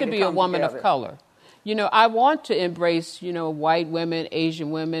want to be a woman together. of color. I want to embrace, white women,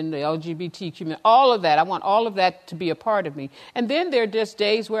 Asian women, the LGBTQ community, all of that. I want all of that to be a part of me. And then there are just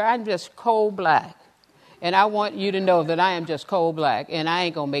days where I'm just cold black. And I want you to know that I am just cold black, and I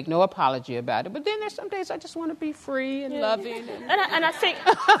ain't going to make no apology about it. But then there's some days I just want to be free and loving. And I think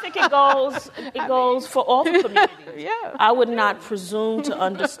it goes for all the communities. Yeah. I would not presume to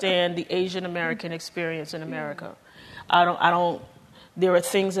understand the Asian American experience in America. I don't. There are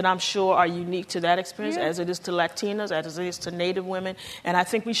things that I'm sure are unique to that experience, as it is to Latinas, as it is to Native women, and I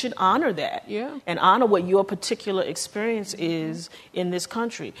think we should honor that and honor what your particular experience is in this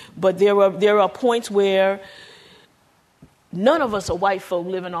country. But there are points where none of us are white folk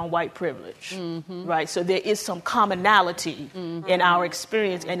living on white privilege, right? So there is some commonality in our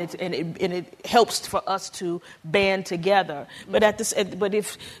experience, and it helps for us to band together. But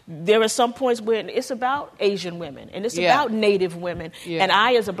if there are some points where it's about Asian women and it's about Native women, and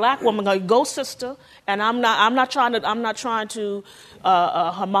I, as a black woman, go sister, and I'm not trying to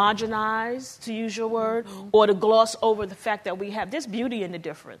homogenize, to use your word, or to gloss over the fact that we have this beauty in the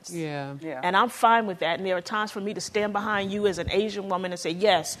difference. Yeah. And I'm fine with that. And there are times for me to stand behind you as an Asian woman and say,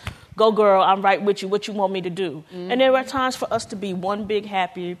 yes, go girl, I'm right with you, what you want me to do. And there are times for us to be one big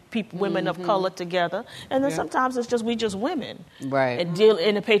happy women of color together, and then sometimes it's just we just women, right, and deal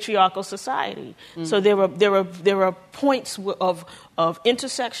in a patriarchal society. So there are points of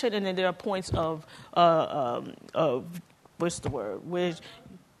intersection, and then there are points of what's the word?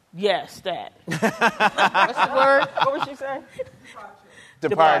 Yes, that. What's the word? What was she saying?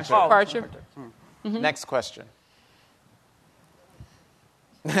 Departure. Next question.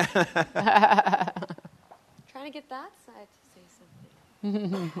 Try trying to get that side to say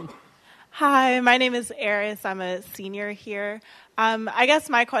something. Hi, my name is Eris. I'm a senior here. I guess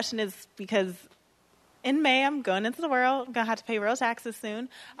my question is because in May I'm going into the world. I'm going to have to pay real taxes soon.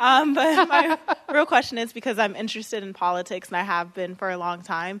 But my real question is because I'm interested in politics and I have been for a long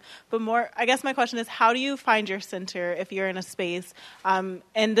time. But I guess my question is, how do you find your center if you're in a space? And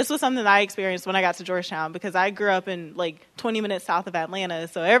this was something that I experienced when I got to Georgetown because I grew up in 20 minutes south of Atlanta.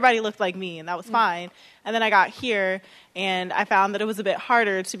 So everybody looked like me and that was fine. And then I got here and I found that it was a bit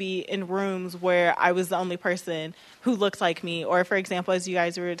harder to be in rooms where I was the only person who looked like me. Or, for example, as you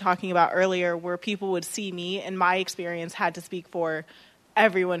guys were talking about earlier, where people would see me and my experience had to speak for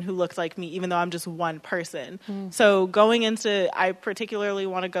everyone who looked like me, even though I'm just one person. So I particularly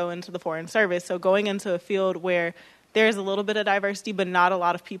want to go into the Foreign Service. So going into a field where there's a little bit of diversity, but not a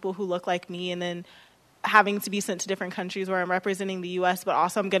lot of people who look like me, and then having to be sent to different countries where I'm representing the U.S., but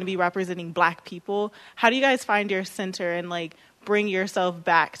also I'm going to be representing Black people. How do you guys find your center and bring yourself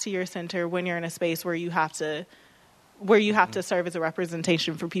back to your center when you're in a space where you have to serve as a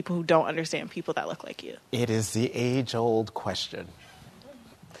representation for people who don't understand people that look like you? It is the age-old question.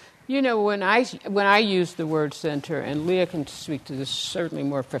 You know, when I use the word center, and Leah can speak to this certainly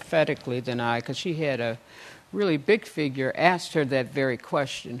more prophetically than I, because she had a really big figure asked her that very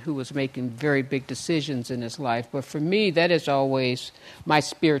question, who was making very big decisions in his life. But for me, that is always my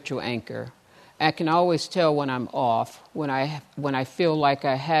spiritual anchor. I can always tell when I'm off, when I feel like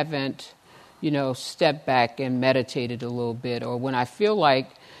I haven't, stepped back and meditated a little bit, or when I feel like,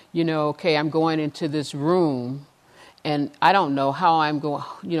 okay, I'm going into this room and I don't know how I'm going,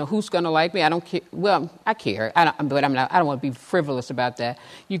 who's going to like me. I don't care. Well, I care, but I don't want to be frivolous about that.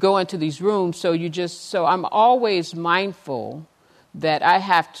 You go into these rooms, so I'm always mindful that I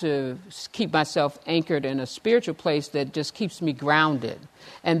have to keep myself anchored in a spiritual place that just keeps me grounded.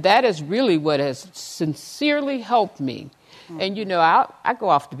 And that is really what has sincerely helped me. And, I go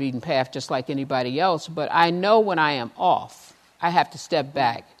off the beaten path just like anybody else, but I know when I am off, I have to step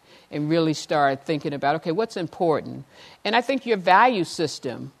back and really start thinking about, okay, what's important? And I think your value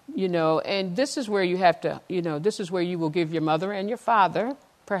system, and this is where you have to, this is where you will give your mother and your father,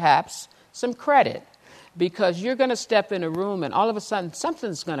 perhaps, some credit. Because you're going to step in a room and all of a sudden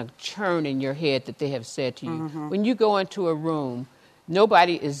something's going to churn in your head that they have said to you. Mm-hmm. When you go into a room,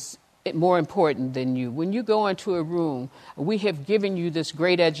 nobody is more important than you. When you go into a room, we have given you this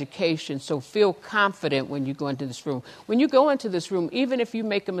great education, so feel confident when you go into this room. When you go into this room, even if you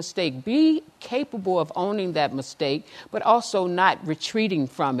make a mistake, be capable of owning that mistake, but also not retreating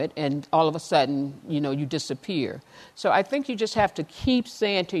from it and all of a sudden, you disappear. So I think you just have to keep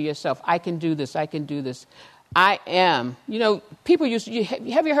saying to yourself, I can do this, I can do this. I am. People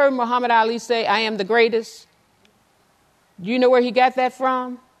have you heard Muhammad Ali say, I am the greatest? Do you know where he got that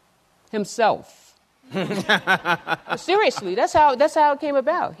from? Himself. Seriously, that's how it came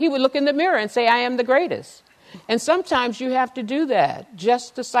about. He would look in the mirror and say, I am the greatest. And sometimes you have to do that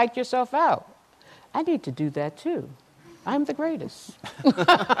just to psych yourself out. I need to do that too. I'm the greatest.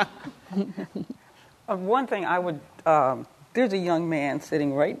 One thing I would, there's a young man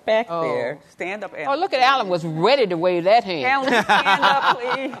sitting right back there. Stand up, Alan. Oh, look at Alan was ready to wave that hand. Alan, stand up,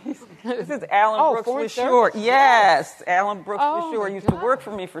 please. This is Alan Brooks LeSure. Yes, Alan Brooks LeSure used to work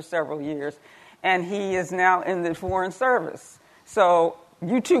for me for several years, and he is now in the Foreign Service. So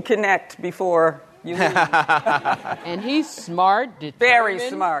you two connect before you leave. And he's smart, determined. Very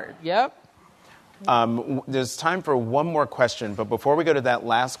smart. Yep. There's time for one more question, but before we go to that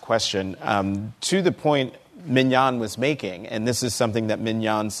last question, to the point Mignon was making, and this is something that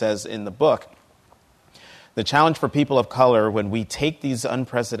Mignon says in the book, the challenge for people of color when we take these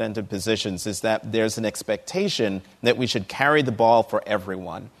unprecedented positions is that there's an expectation that we should carry the ball for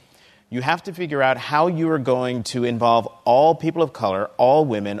everyone. You have to figure out how you are going to involve all people of color, all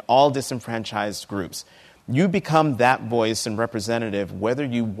women, all disenfranchised groups. You become that voice and representative whether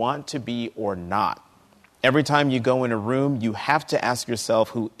you want to be or not. Every time you go in a room, you have to ask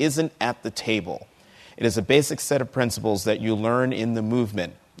yourself who isn't at the table. It is a basic set of principles that you learn in the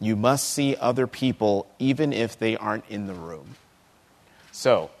movement. You must see other people even if they aren't in the room.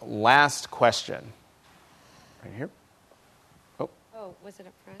 So, last question. Right here. Oh, was it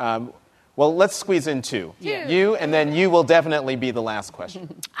up front? Well, let's squeeze in two. You, and then you will definitely be the last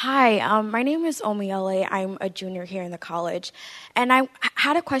question. Hi, my name is Omiele. I'm a junior here in the college. And I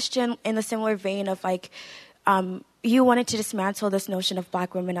had a question in the similar vein of you wanted to dismantle this notion of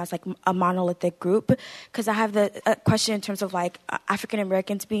Black women as a monolithic group, because I have the question in terms of African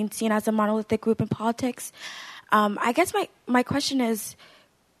Americans being seen as a monolithic group in politics. I guess my question is,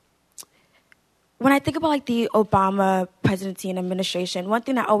 when I think about like the Obama presidency and administration, one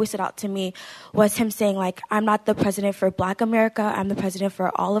thing that always stood out to me was him saying like, I'm not the president for Black America, I'm the president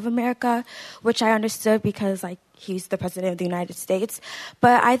for all of America, which I understood because like he's the president of the United States.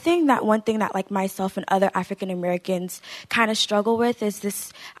 But I think that one thing that like myself and other African Americans kind of struggle with is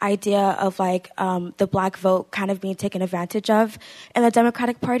this idea of like the Black vote kind of being taken advantage of in the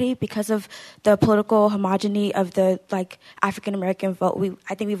Democratic Party because of the political homogeny of the like African American vote.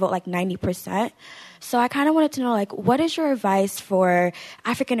 I think we vote like 90%. So I kind of wanted to know, like, what is your advice for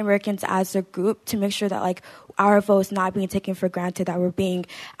African Americans as a group to make sure that, like, our votes not being taken for granted, that we're being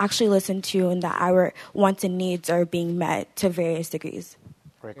actually listened to, and that our wants and needs are being met to various degrees?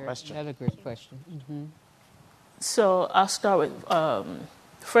 Great question. Another great question. Mm-hmm. So I'll start with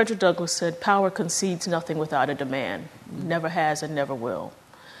Frederick Douglass said, "Power concedes nothing without a demand. Never has and never will."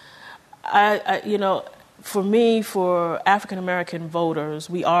 For me, for African American voters,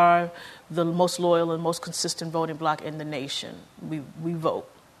 we are the most loyal and most consistent voting bloc in the nation. We vote.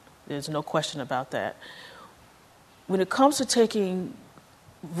 There's no question about that. When it comes to taking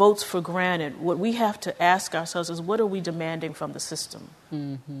votes for granted, what we have to ask ourselves is, what are we demanding from the system?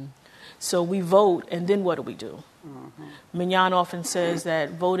 Mm-hmm. So we vote, and then what do we do? Mm-hmm. Mignon often says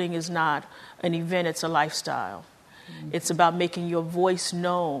that voting is not an event, it's a lifestyle. It's about making your voice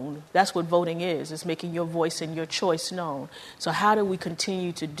known. That's what voting is. It's making your voice and your choice known. So how do we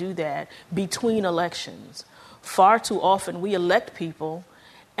continue to do that between elections? Far too often we elect people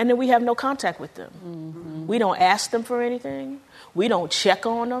and then we have no contact with them. Mm-hmm. We don't ask them for anything. We don't check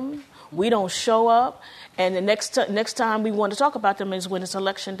on them. We don't show up. And the next time we want to talk about them is when it's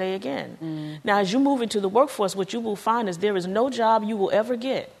election day again. Mm-hmm. Now, as you move into the workforce, what you will find is there is no job you will ever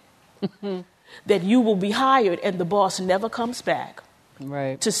get that you will be hired and the boss never comes back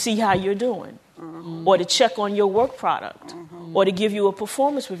to see how you're doing, or to check on your work product, or to give you a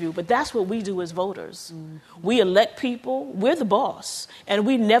performance review. But that's what we do as voters. We elect people, we're the boss, and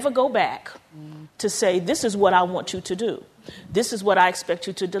we never go back to say, this is what I want you to do. This is what I expect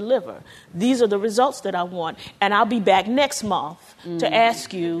you to deliver. These are the results that I want, and I'll be back next month to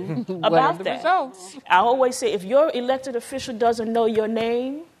ask you about that. Results? I always say, if your elected official doesn't know your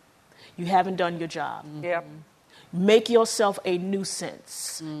name, you haven't done your job. Yep. Make yourself a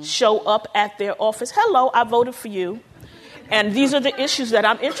nuisance. Show up at their office. Hello, I voted for you. And these are the issues that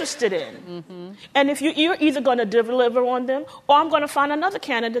I'm interested in. Mm-hmm. And if you're either going to deliver on them, or I'm going to find another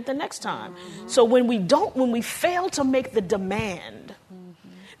candidate the next time. Mm-hmm. So when we fail to make the demand,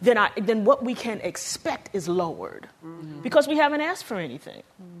 then what we can expect is lowered, because we haven't asked for anything.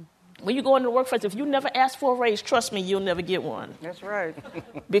 When you go into the workforce, if you never ask for a raise, trust me, you'll never get one. That's right.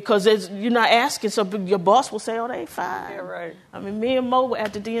 Because you're not asking, so your boss will say, oh, they fine. Yeah, right. I mean, me and Mo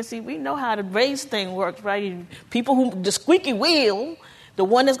at the DNC, we know how the raise thing works, right? People the squeaky wheel, the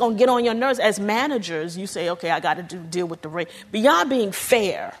one that's going to get on your nerves, as managers, you say, okay, I got to deal with the raise. Beyond being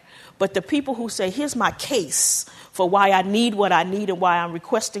fair, but the people who say, here's my case for why I need what I need and why I'm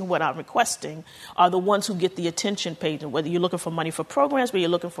requesting what I'm requesting, are the ones who get the attention paid. And whether you're looking for money for programs, whether you're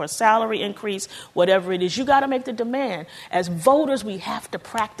looking for a salary increase, whatever it is, you got to make the demand. As voters, we have to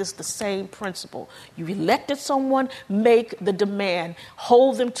practice the same principle. You elected someone, make the demand,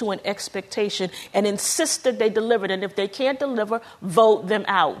 hold them to an expectation, and insist that they deliver it. And if they can't deliver, vote them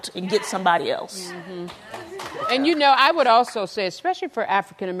out and get somebody else. Mm-hmm. And, I would also say, especially for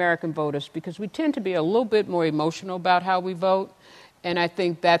African-American voters, because we tend to be a little bit more emotional about how we vote, and I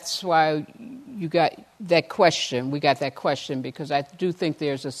think that's why you got that question. We got that question because I do think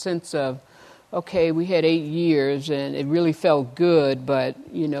there's a sense of, okay, we had 8 years and it really felt good, but,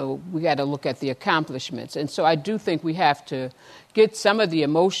 we got to look at the accomplishments. And so I do think we have to get some of the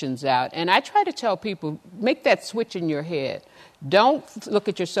emotions out. And I try to tell people, make that switch in your head. Don't look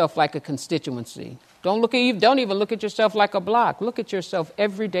at yourself like a constituency. Don't even look at yourself like a block. Look at yourself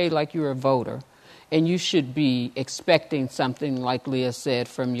every day like you're a voter. And you should be expecting something, like Leah said,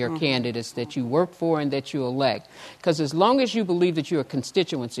 from your candidates that you work for and that you elect. Because as long as you believe that you're a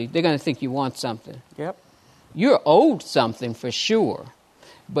constituency, they're going to think you want something. Yep. You're owed something for sure.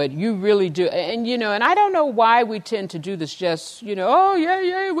 But you really do. And, and I don't know why we tend to do this just, oh,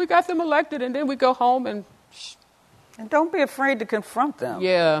 yeah, we got them elected. And then we go home and... And don't be afraid to confront them.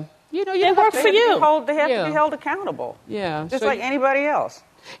 Yeah. They work for you. They have to be held accountable. Yeah. Just like anybody else.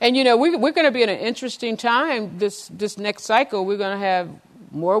 And, we're going to be in an interesting time this next cycle. We're going to have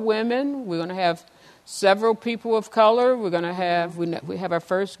more women. We're going to have several people of color. We're going to have, we have our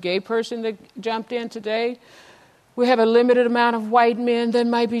first gay person that jumped in today. We have a limited amount of white men that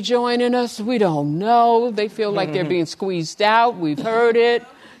might be joining us. We don't know. They feel like they're being squeezed out. We've heard it,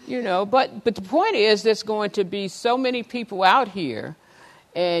 But the point is, there's going to be so many people out here.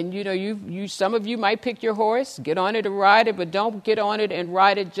 And, some of you might pick your horse, get on it and ride it, but don't get on it and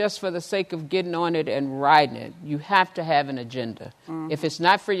ride it just for the sake of getting on it and riding it. You have to have an agenda. Mm-hmm. If it's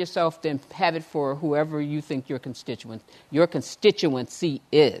not for yourself, then have it for whoever you think your constituency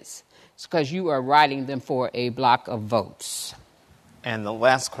is. It's because you are riding them for a block of votes. And the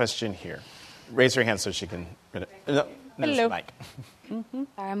last question here. Raise your hand so she can... No, Hello. Mike. Mm-hmm.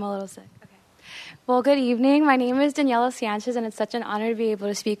 Sorry, I'm a little sick. Well, good evening. My name is Daniela Sanchez, and it's such an honor to be able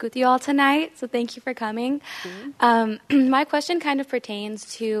to speak with you all tonight. So thank you for coming. Mm-hmm. My question kind of pertains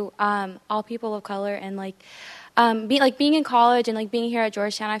to all people of color and being in college and being here at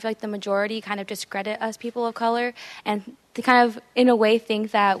Georgetown. I feel like the majority kind of discredit us people of color, and they kind of, in a way,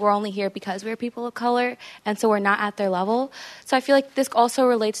 think that we're only here because we're people of color, and so we're not at their level. So I feel like this also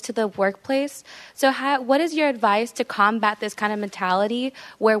relates to the workplace. So what is your advice to combat this kind of mentality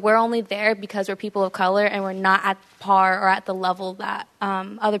where we're only there because we're people of color and we're not at par or at the level that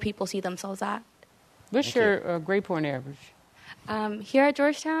other people see themselves at? What's your grade point average? Here at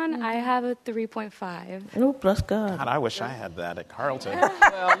Georgetown, I have a 3.5. Oh, bless God. God, I wish I had that at Carleton.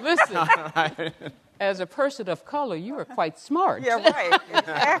 Well, listen. As a person of color, you are quite smart. Yeah, right.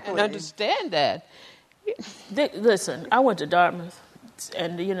 Exactly. Understand that. Listen, I went to Dartmouth,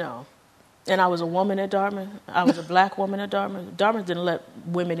 and I was a woman at Dartmouth. I was a black woman at Dartmouth. Dartmouth didn't let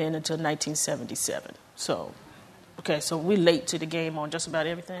women in until 1977. So we're late to the game on just about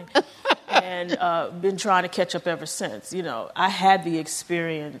everything. And been trying to catch up ever since. I had the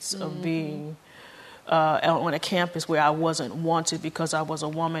experience of being on a campus where I wasn't wanted because I was a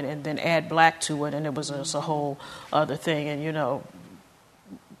woman, and then add black to it, and it was just a whole other thing. And,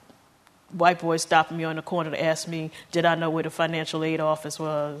 white boys stopping me on the corner to ask me, did I know where the financial aid office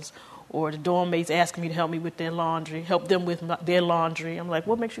was? Or the dorm mates asking me to help me with their laundry, help them with their laundry. I'm like,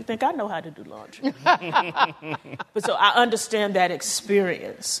 what makes you think I know how to do laundry? But so I understand that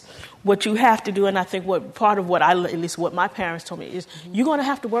experience. What you have to do, and I think part of what my parents told me is, you're going to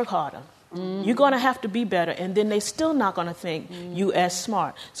have to work harder. Mm-hmm. You're going to have to be better, and then they're still not going to think you as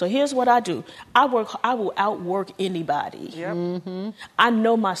smart. So here's what I do. I will outwork anybody. Yep. Mm-hmm. I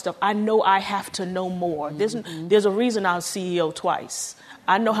know my stuff. I know I have to know more. There's a reason I was CEO twice.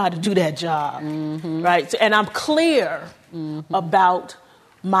 I know how to do that job, right? So, and I'm clear about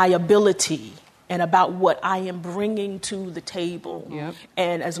my ability and about what I am bringing to the table. Yep.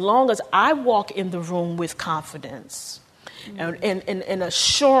 And as long as I walk in the room with confidence and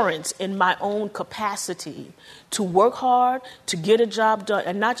assurance in my own capacity to work hard, to get a job done,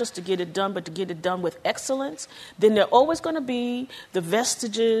 and not just to get it done, but to get it done with excellence, then there are always going to be the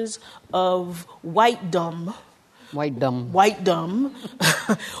vestiges of whitedom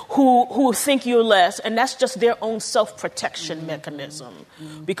who think you're less, and that's just their own self-protection mechanism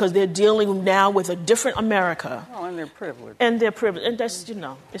because they're dealing now with a different America. Oh, and they're privileged. And that's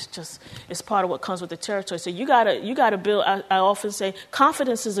it's part of what comes with the territory. So you gotta build. I often say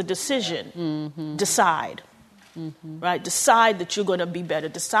confidence is a decision. Mm-hmm. Decide. Mm-hmm. Right? Decide that you're going to be better.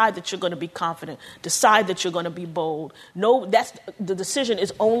 Decide that you're going to be confident. Decide that you're going to be bold. No, the decision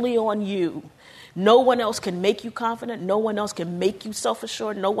is only on you. No one else can make you confident. No one else can make you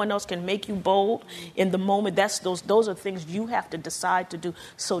self-assured. No one else can make you bold in the moment. Those are things you have to decide to do.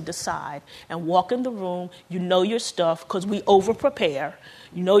 So decide and walk in the room. You know your stuff because we over-prepare.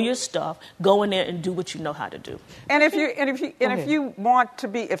 You know your stuff. Go in there and do what you know how to do. And if you want to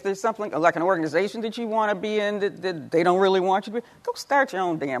be, if there's something like an organization that you want to be in that they don't really want you to be, go start your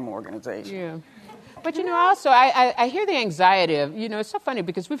own damn organization. Yeah. But, also, I hear the anxiety of, it's so funny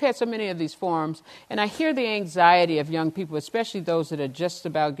because we've had so many of these forums, and I hear the anxiety of young people, especially those that are just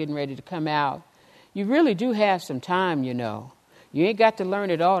about getting ready to come out. You really do have some time, You ain't got to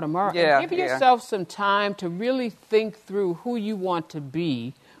learn it all tomorrow. Yeah, give yourself some time to really think through who you want to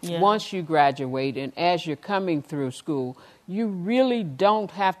be once you graduate and as you're coming through school. You really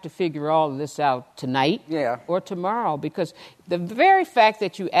don't have to figure all of this out tonight or tomorrow because the very fact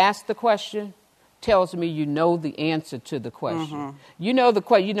that you asked the question tells me you know the answer to the question. Mm-hmm. You know the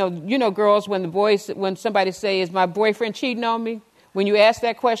question. You know, girls, when somebody says, "Is my boyfriend cheating on me?" When you ask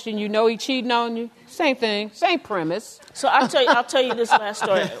that question, you know he cheating on you. Same thing, same premise. So I'll tell you this last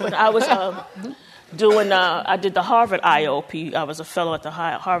story. When I was I did the Harvard IOP. I was a fellow at the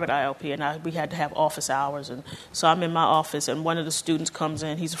Harvard IOP, and we had to have office hours. And so I'm in my office, and one of the students comes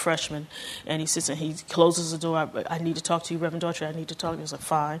in. He's a freshman, and he sits and he closes the door. I need to talk to you, Reverend Daughtry. I need to talk to you. I was like,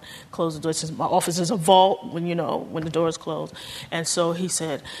 fine. Close the door. He says, my office is a vault when the door is closed. And so he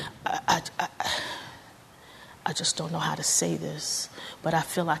said, I just don't know how to say this, but I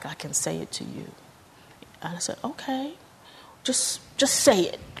feel like I can say it to you. And I said, okay, just say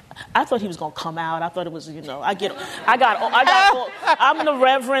it. I thought he was going to come out. I thought it was, I'm the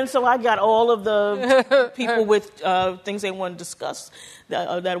reverend, so I got all of the people with things they want to discuss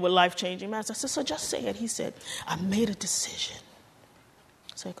that were life-changing matters. I said, so just say it. He said, I made a decision.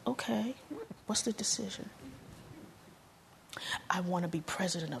 It's like, okay, what's the decision? I want to be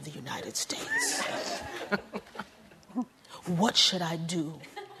president of the United States. What should I do?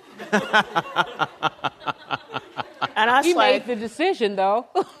 And I He made the decision, though.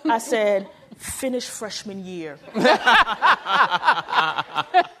 I said, finish freshman year.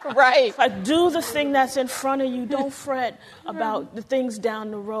 Right. Do the thing that's in front of you. Don't fret about the things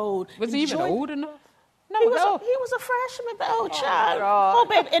down the road. Was he even old enough? He was a freshman, child. Oh,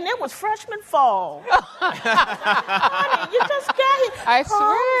 baby, and it was freshman fall. Honey, you just got here. I Calm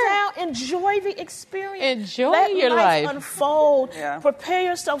swear. down. Enjoy the experience. Enjoy Let your life. unfold. Yeah. Prepare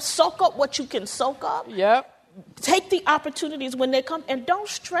yourself. Soak up what you can soak up. Yep. Take the opportunities when they come, and don't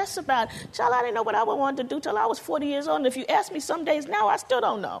stress about it. Child, I didn't know what I wanted to do till I was 40 years old. And if you ask me some days now, I still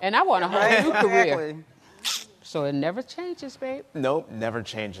don't know. And I want a whole new career. Exactly. So it never changes, babe. Nope, never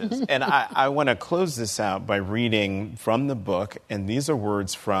changes. And I want to close this out by reading from the book, and these are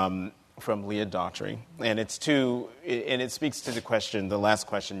words from Leah Daughtry, and it speaks to the last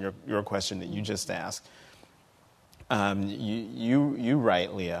question, your question that you just asked. You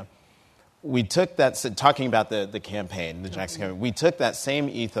write, Leah. We took that, talking about the campaign, the Jackson campaign, we took that same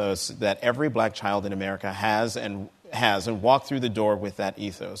ethos that every black child in America has and walked through the door with that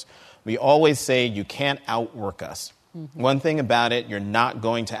ethos. We always say you can't outwork us. Mm-hmm. One thing about it, you're not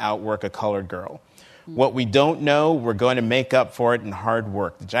going to outwork a colored girl. Mm-hmm. What we don't know, we're going to make up for it in hard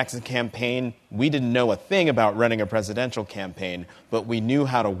work. The Jackson campaign, we didn't know a thing about running a presidential campaign, but we knew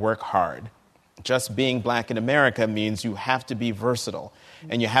how to work hard. Just being black in America means you have to be versatile,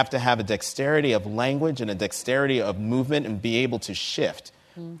 and you have to have a dexterity of language and a dexterity of movement and be able to shift.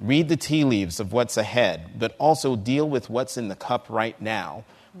 Mm-hmm. Read the tea leaves of what's ahead, but also deal with what's in the cup right now.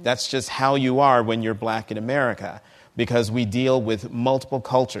 That's just how you are when you're black in America, because we deal with multiple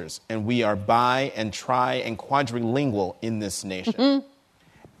cultures, and we are bi and tri and quadrilingual in this nation. Mm-hmm.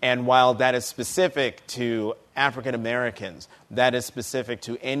 And while that is specific to African Americans, that is specific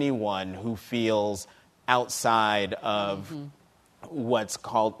to anyone who feels outside of what's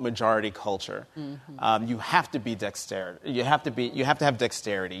called majority culture. Mm-hmm. You have to be dexterity. You have to have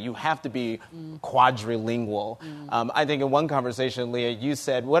dexterity. You have to be quadrilingual. I think in one conversation, Leah, you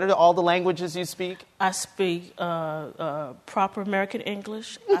said, "What are all the languages you speak?" I speak proper American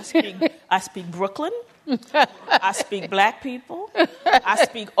English. I speak Brooklyn. I speak black people. I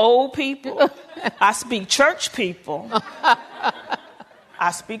speak old people. I speak church people. I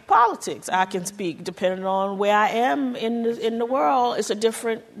speak politics. I can speak, depending on where I am in the world, it's a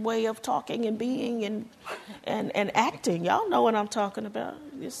different way of talking and being and acting. Y'all know what I'm talking about.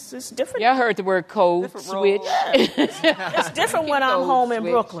 It's different. Y'all heard the word code switch. Yeah. It's different when I'm home in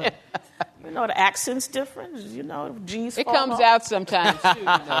Brooklyn. You know, the accent's different. You know, G's It fall comes off. out sometimes, too, you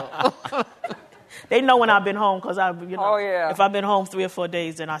know. They know when I've been home because Oh, yeah. if I've been home 3 or 4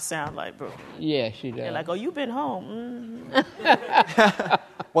 days, then I sound like Brooklyn. Yeah, she does. They're like, oh, you've been home. Mm-hmm.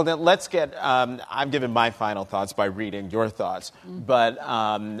 Well, then let's get, I'm giving my final thoughts by reading your thoughts, but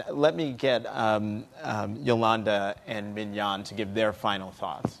let me get Yolanda and Mignon to give their final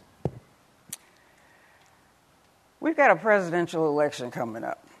thoughts. We've got a presidential election coming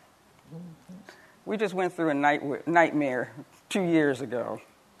up. We just went through a nightmare 2 years ago.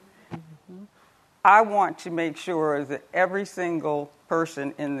 I want to make sure that every single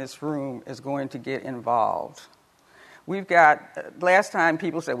person in this room is going to get involved. We've got, last time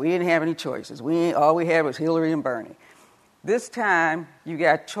people said we didn't have any choices. All we had was Hillary and Bernie. This time, you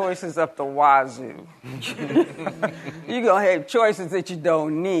got choices up the wazoo. You're going to have choices that you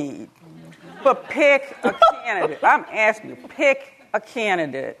don't need. But pick a candidate. I'm asking you, pick a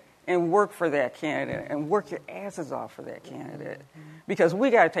candidate and work for that candidate and work your asses off for that candidate. Because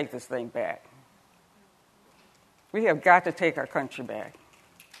we got to take this thing back. We have got to take our country back.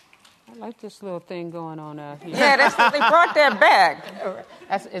 I like this little thing going on out here. Yeah, they brought that back.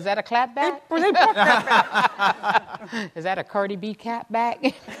 Is that a clap back? They brought that back. Is that a Cardi B cap back?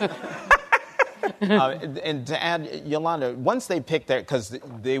 And to add, Yolanda, once they pick because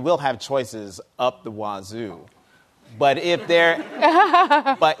they will have choices up the wazoo. But if their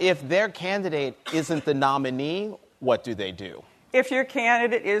candidate isn't the nominee, what do they do? If your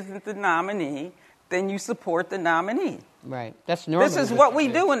candidate isn't the nominee, then you support the nominee. Right. That's normal. This is what we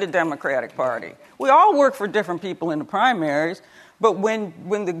do in the Democratic Party. We all work for different people in the primaries, but when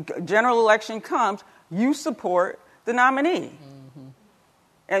the general election comes, you support the nominee. Mm-hmm.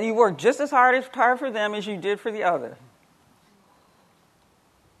 And you work just as hard for them as you did for the other.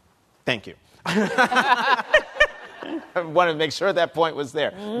 Thank you. I wanted to make sure that point was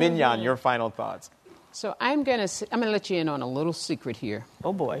there. Mignon, your final thoughts. So I'm gonna let you in on a little secret here.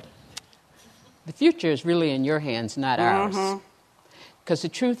 Oh, boy. The future is really in your hands, not ours. Because the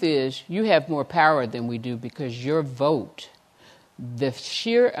truth is, you have more power than we do because your vote, the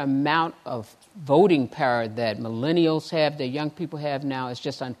sheer amount of voting power that millennials have, that young people have now, is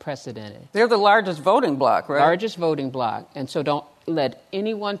just unprecedented. They're the largest voting bloc, right? Largest voting bloc. And so don't let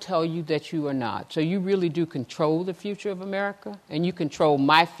anyone tell you that you are not. So you really do control the future of America, and you control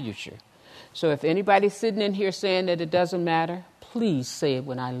my future. So if anybody's sitting in here saying that it doesn't matter, please say it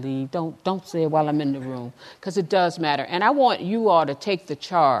when I leave. Don't say it while I'm in the room, because it does matter. And I want you all to take the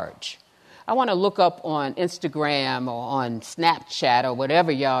charge. I want to look up on Instagram or on Snapchat or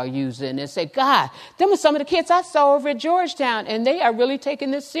whatever y'all using and say, God, them are some of the kids I saw over at Georgetown, and they are really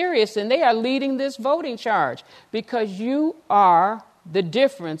taking this serious, and they are leading this voting charge, because you are the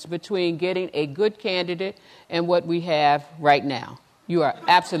difference between getting a good candidate and what we have right now. You are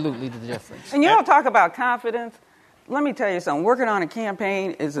absolutely the difference. And you don't talk about confidence. Let me tell you something. Working on a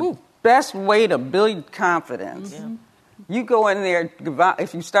campaign is the best way to build confidence. Yeah. You go in there,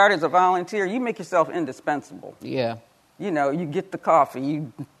 if you start as a volunteer, you make yourself indispensable. Yeah. You know, you get the coffee,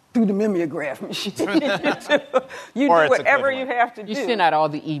 you do the mimeograph machine. you do whatever you have to do. You send out all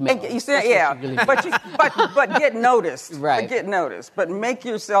the emails. You send, but get noticed. Right. But get noticed. But make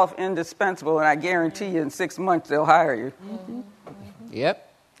yourself indispensable, and I guarantee you in 6 months they'll hire you. Yep.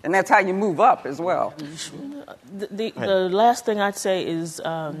 And that's how you move up as well. The last thing I'd say is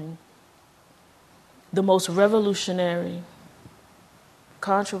the most revolutionary,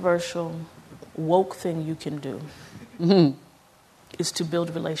 controversial, woke thing you can do is to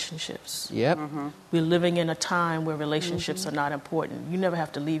build relationships. Yep. We're living in a time where relationships are not important. You never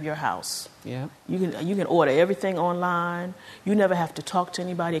have to leave your house. Yeah. You can order everything online. You never have to talk to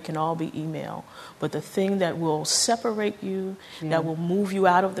anybody. It can all be email. But the thing that will separate you, that will move you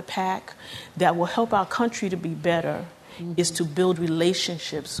out of the pack, that will help our country to be better, is to build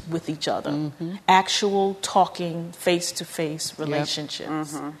relationships with each other. Actual talking, face-to-face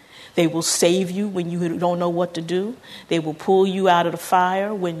relationships. They will save you when you don't know what to do. They will pull you out of the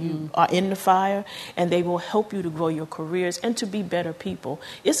fire when you are in the fire, and they will help you to grow your careers and to be better people.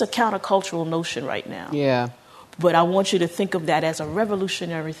 It's a countercultural notion right now. Yeah. But I want you to think of that as a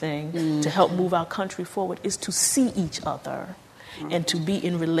revolutionary thing to help move our country forward, is to see each other and to be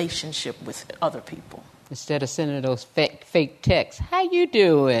in relationship with other people. Instead of sending those fake texts, how you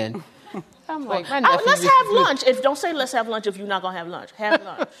doing? I'm like, let's have lunch. Don't say let's have lunch if you're not going to have lunch. Have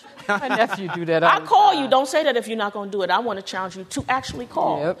lunch. My nephew do that all I the call time. you. Don't say that if you're not going to do it. I want to challenge you to actually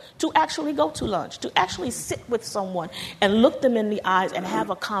call, to actually go to lunch, to actually sit with someone and look them in the eyes and have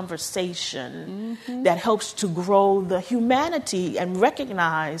a conversation that helps to grow the humanity and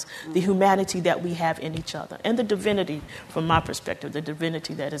recognize the humanity that we have in each other and the divinity, from my perspective, the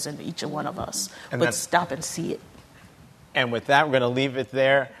divinity that is in each one of us. But stop and see it. And with that, we're going to leave it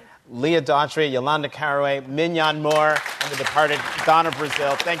there. Leah Daughtry, Yolanda Caraway, Mignon Moore, and the departed Donna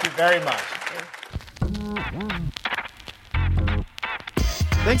Brazile. Thank you very much.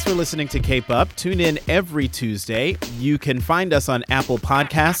 Thanks for listening to Cape Up. Tune in every Tuesday. You can find us on Apple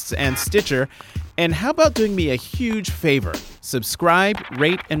Podcasts and Stitcher. And how about doing me a huge favor? Subscribe,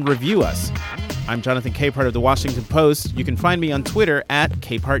 rate, and review us. I'm Jonathan Capehart of The Washington Post. You can find me on Twitter at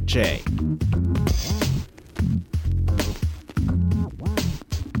CapehartJ.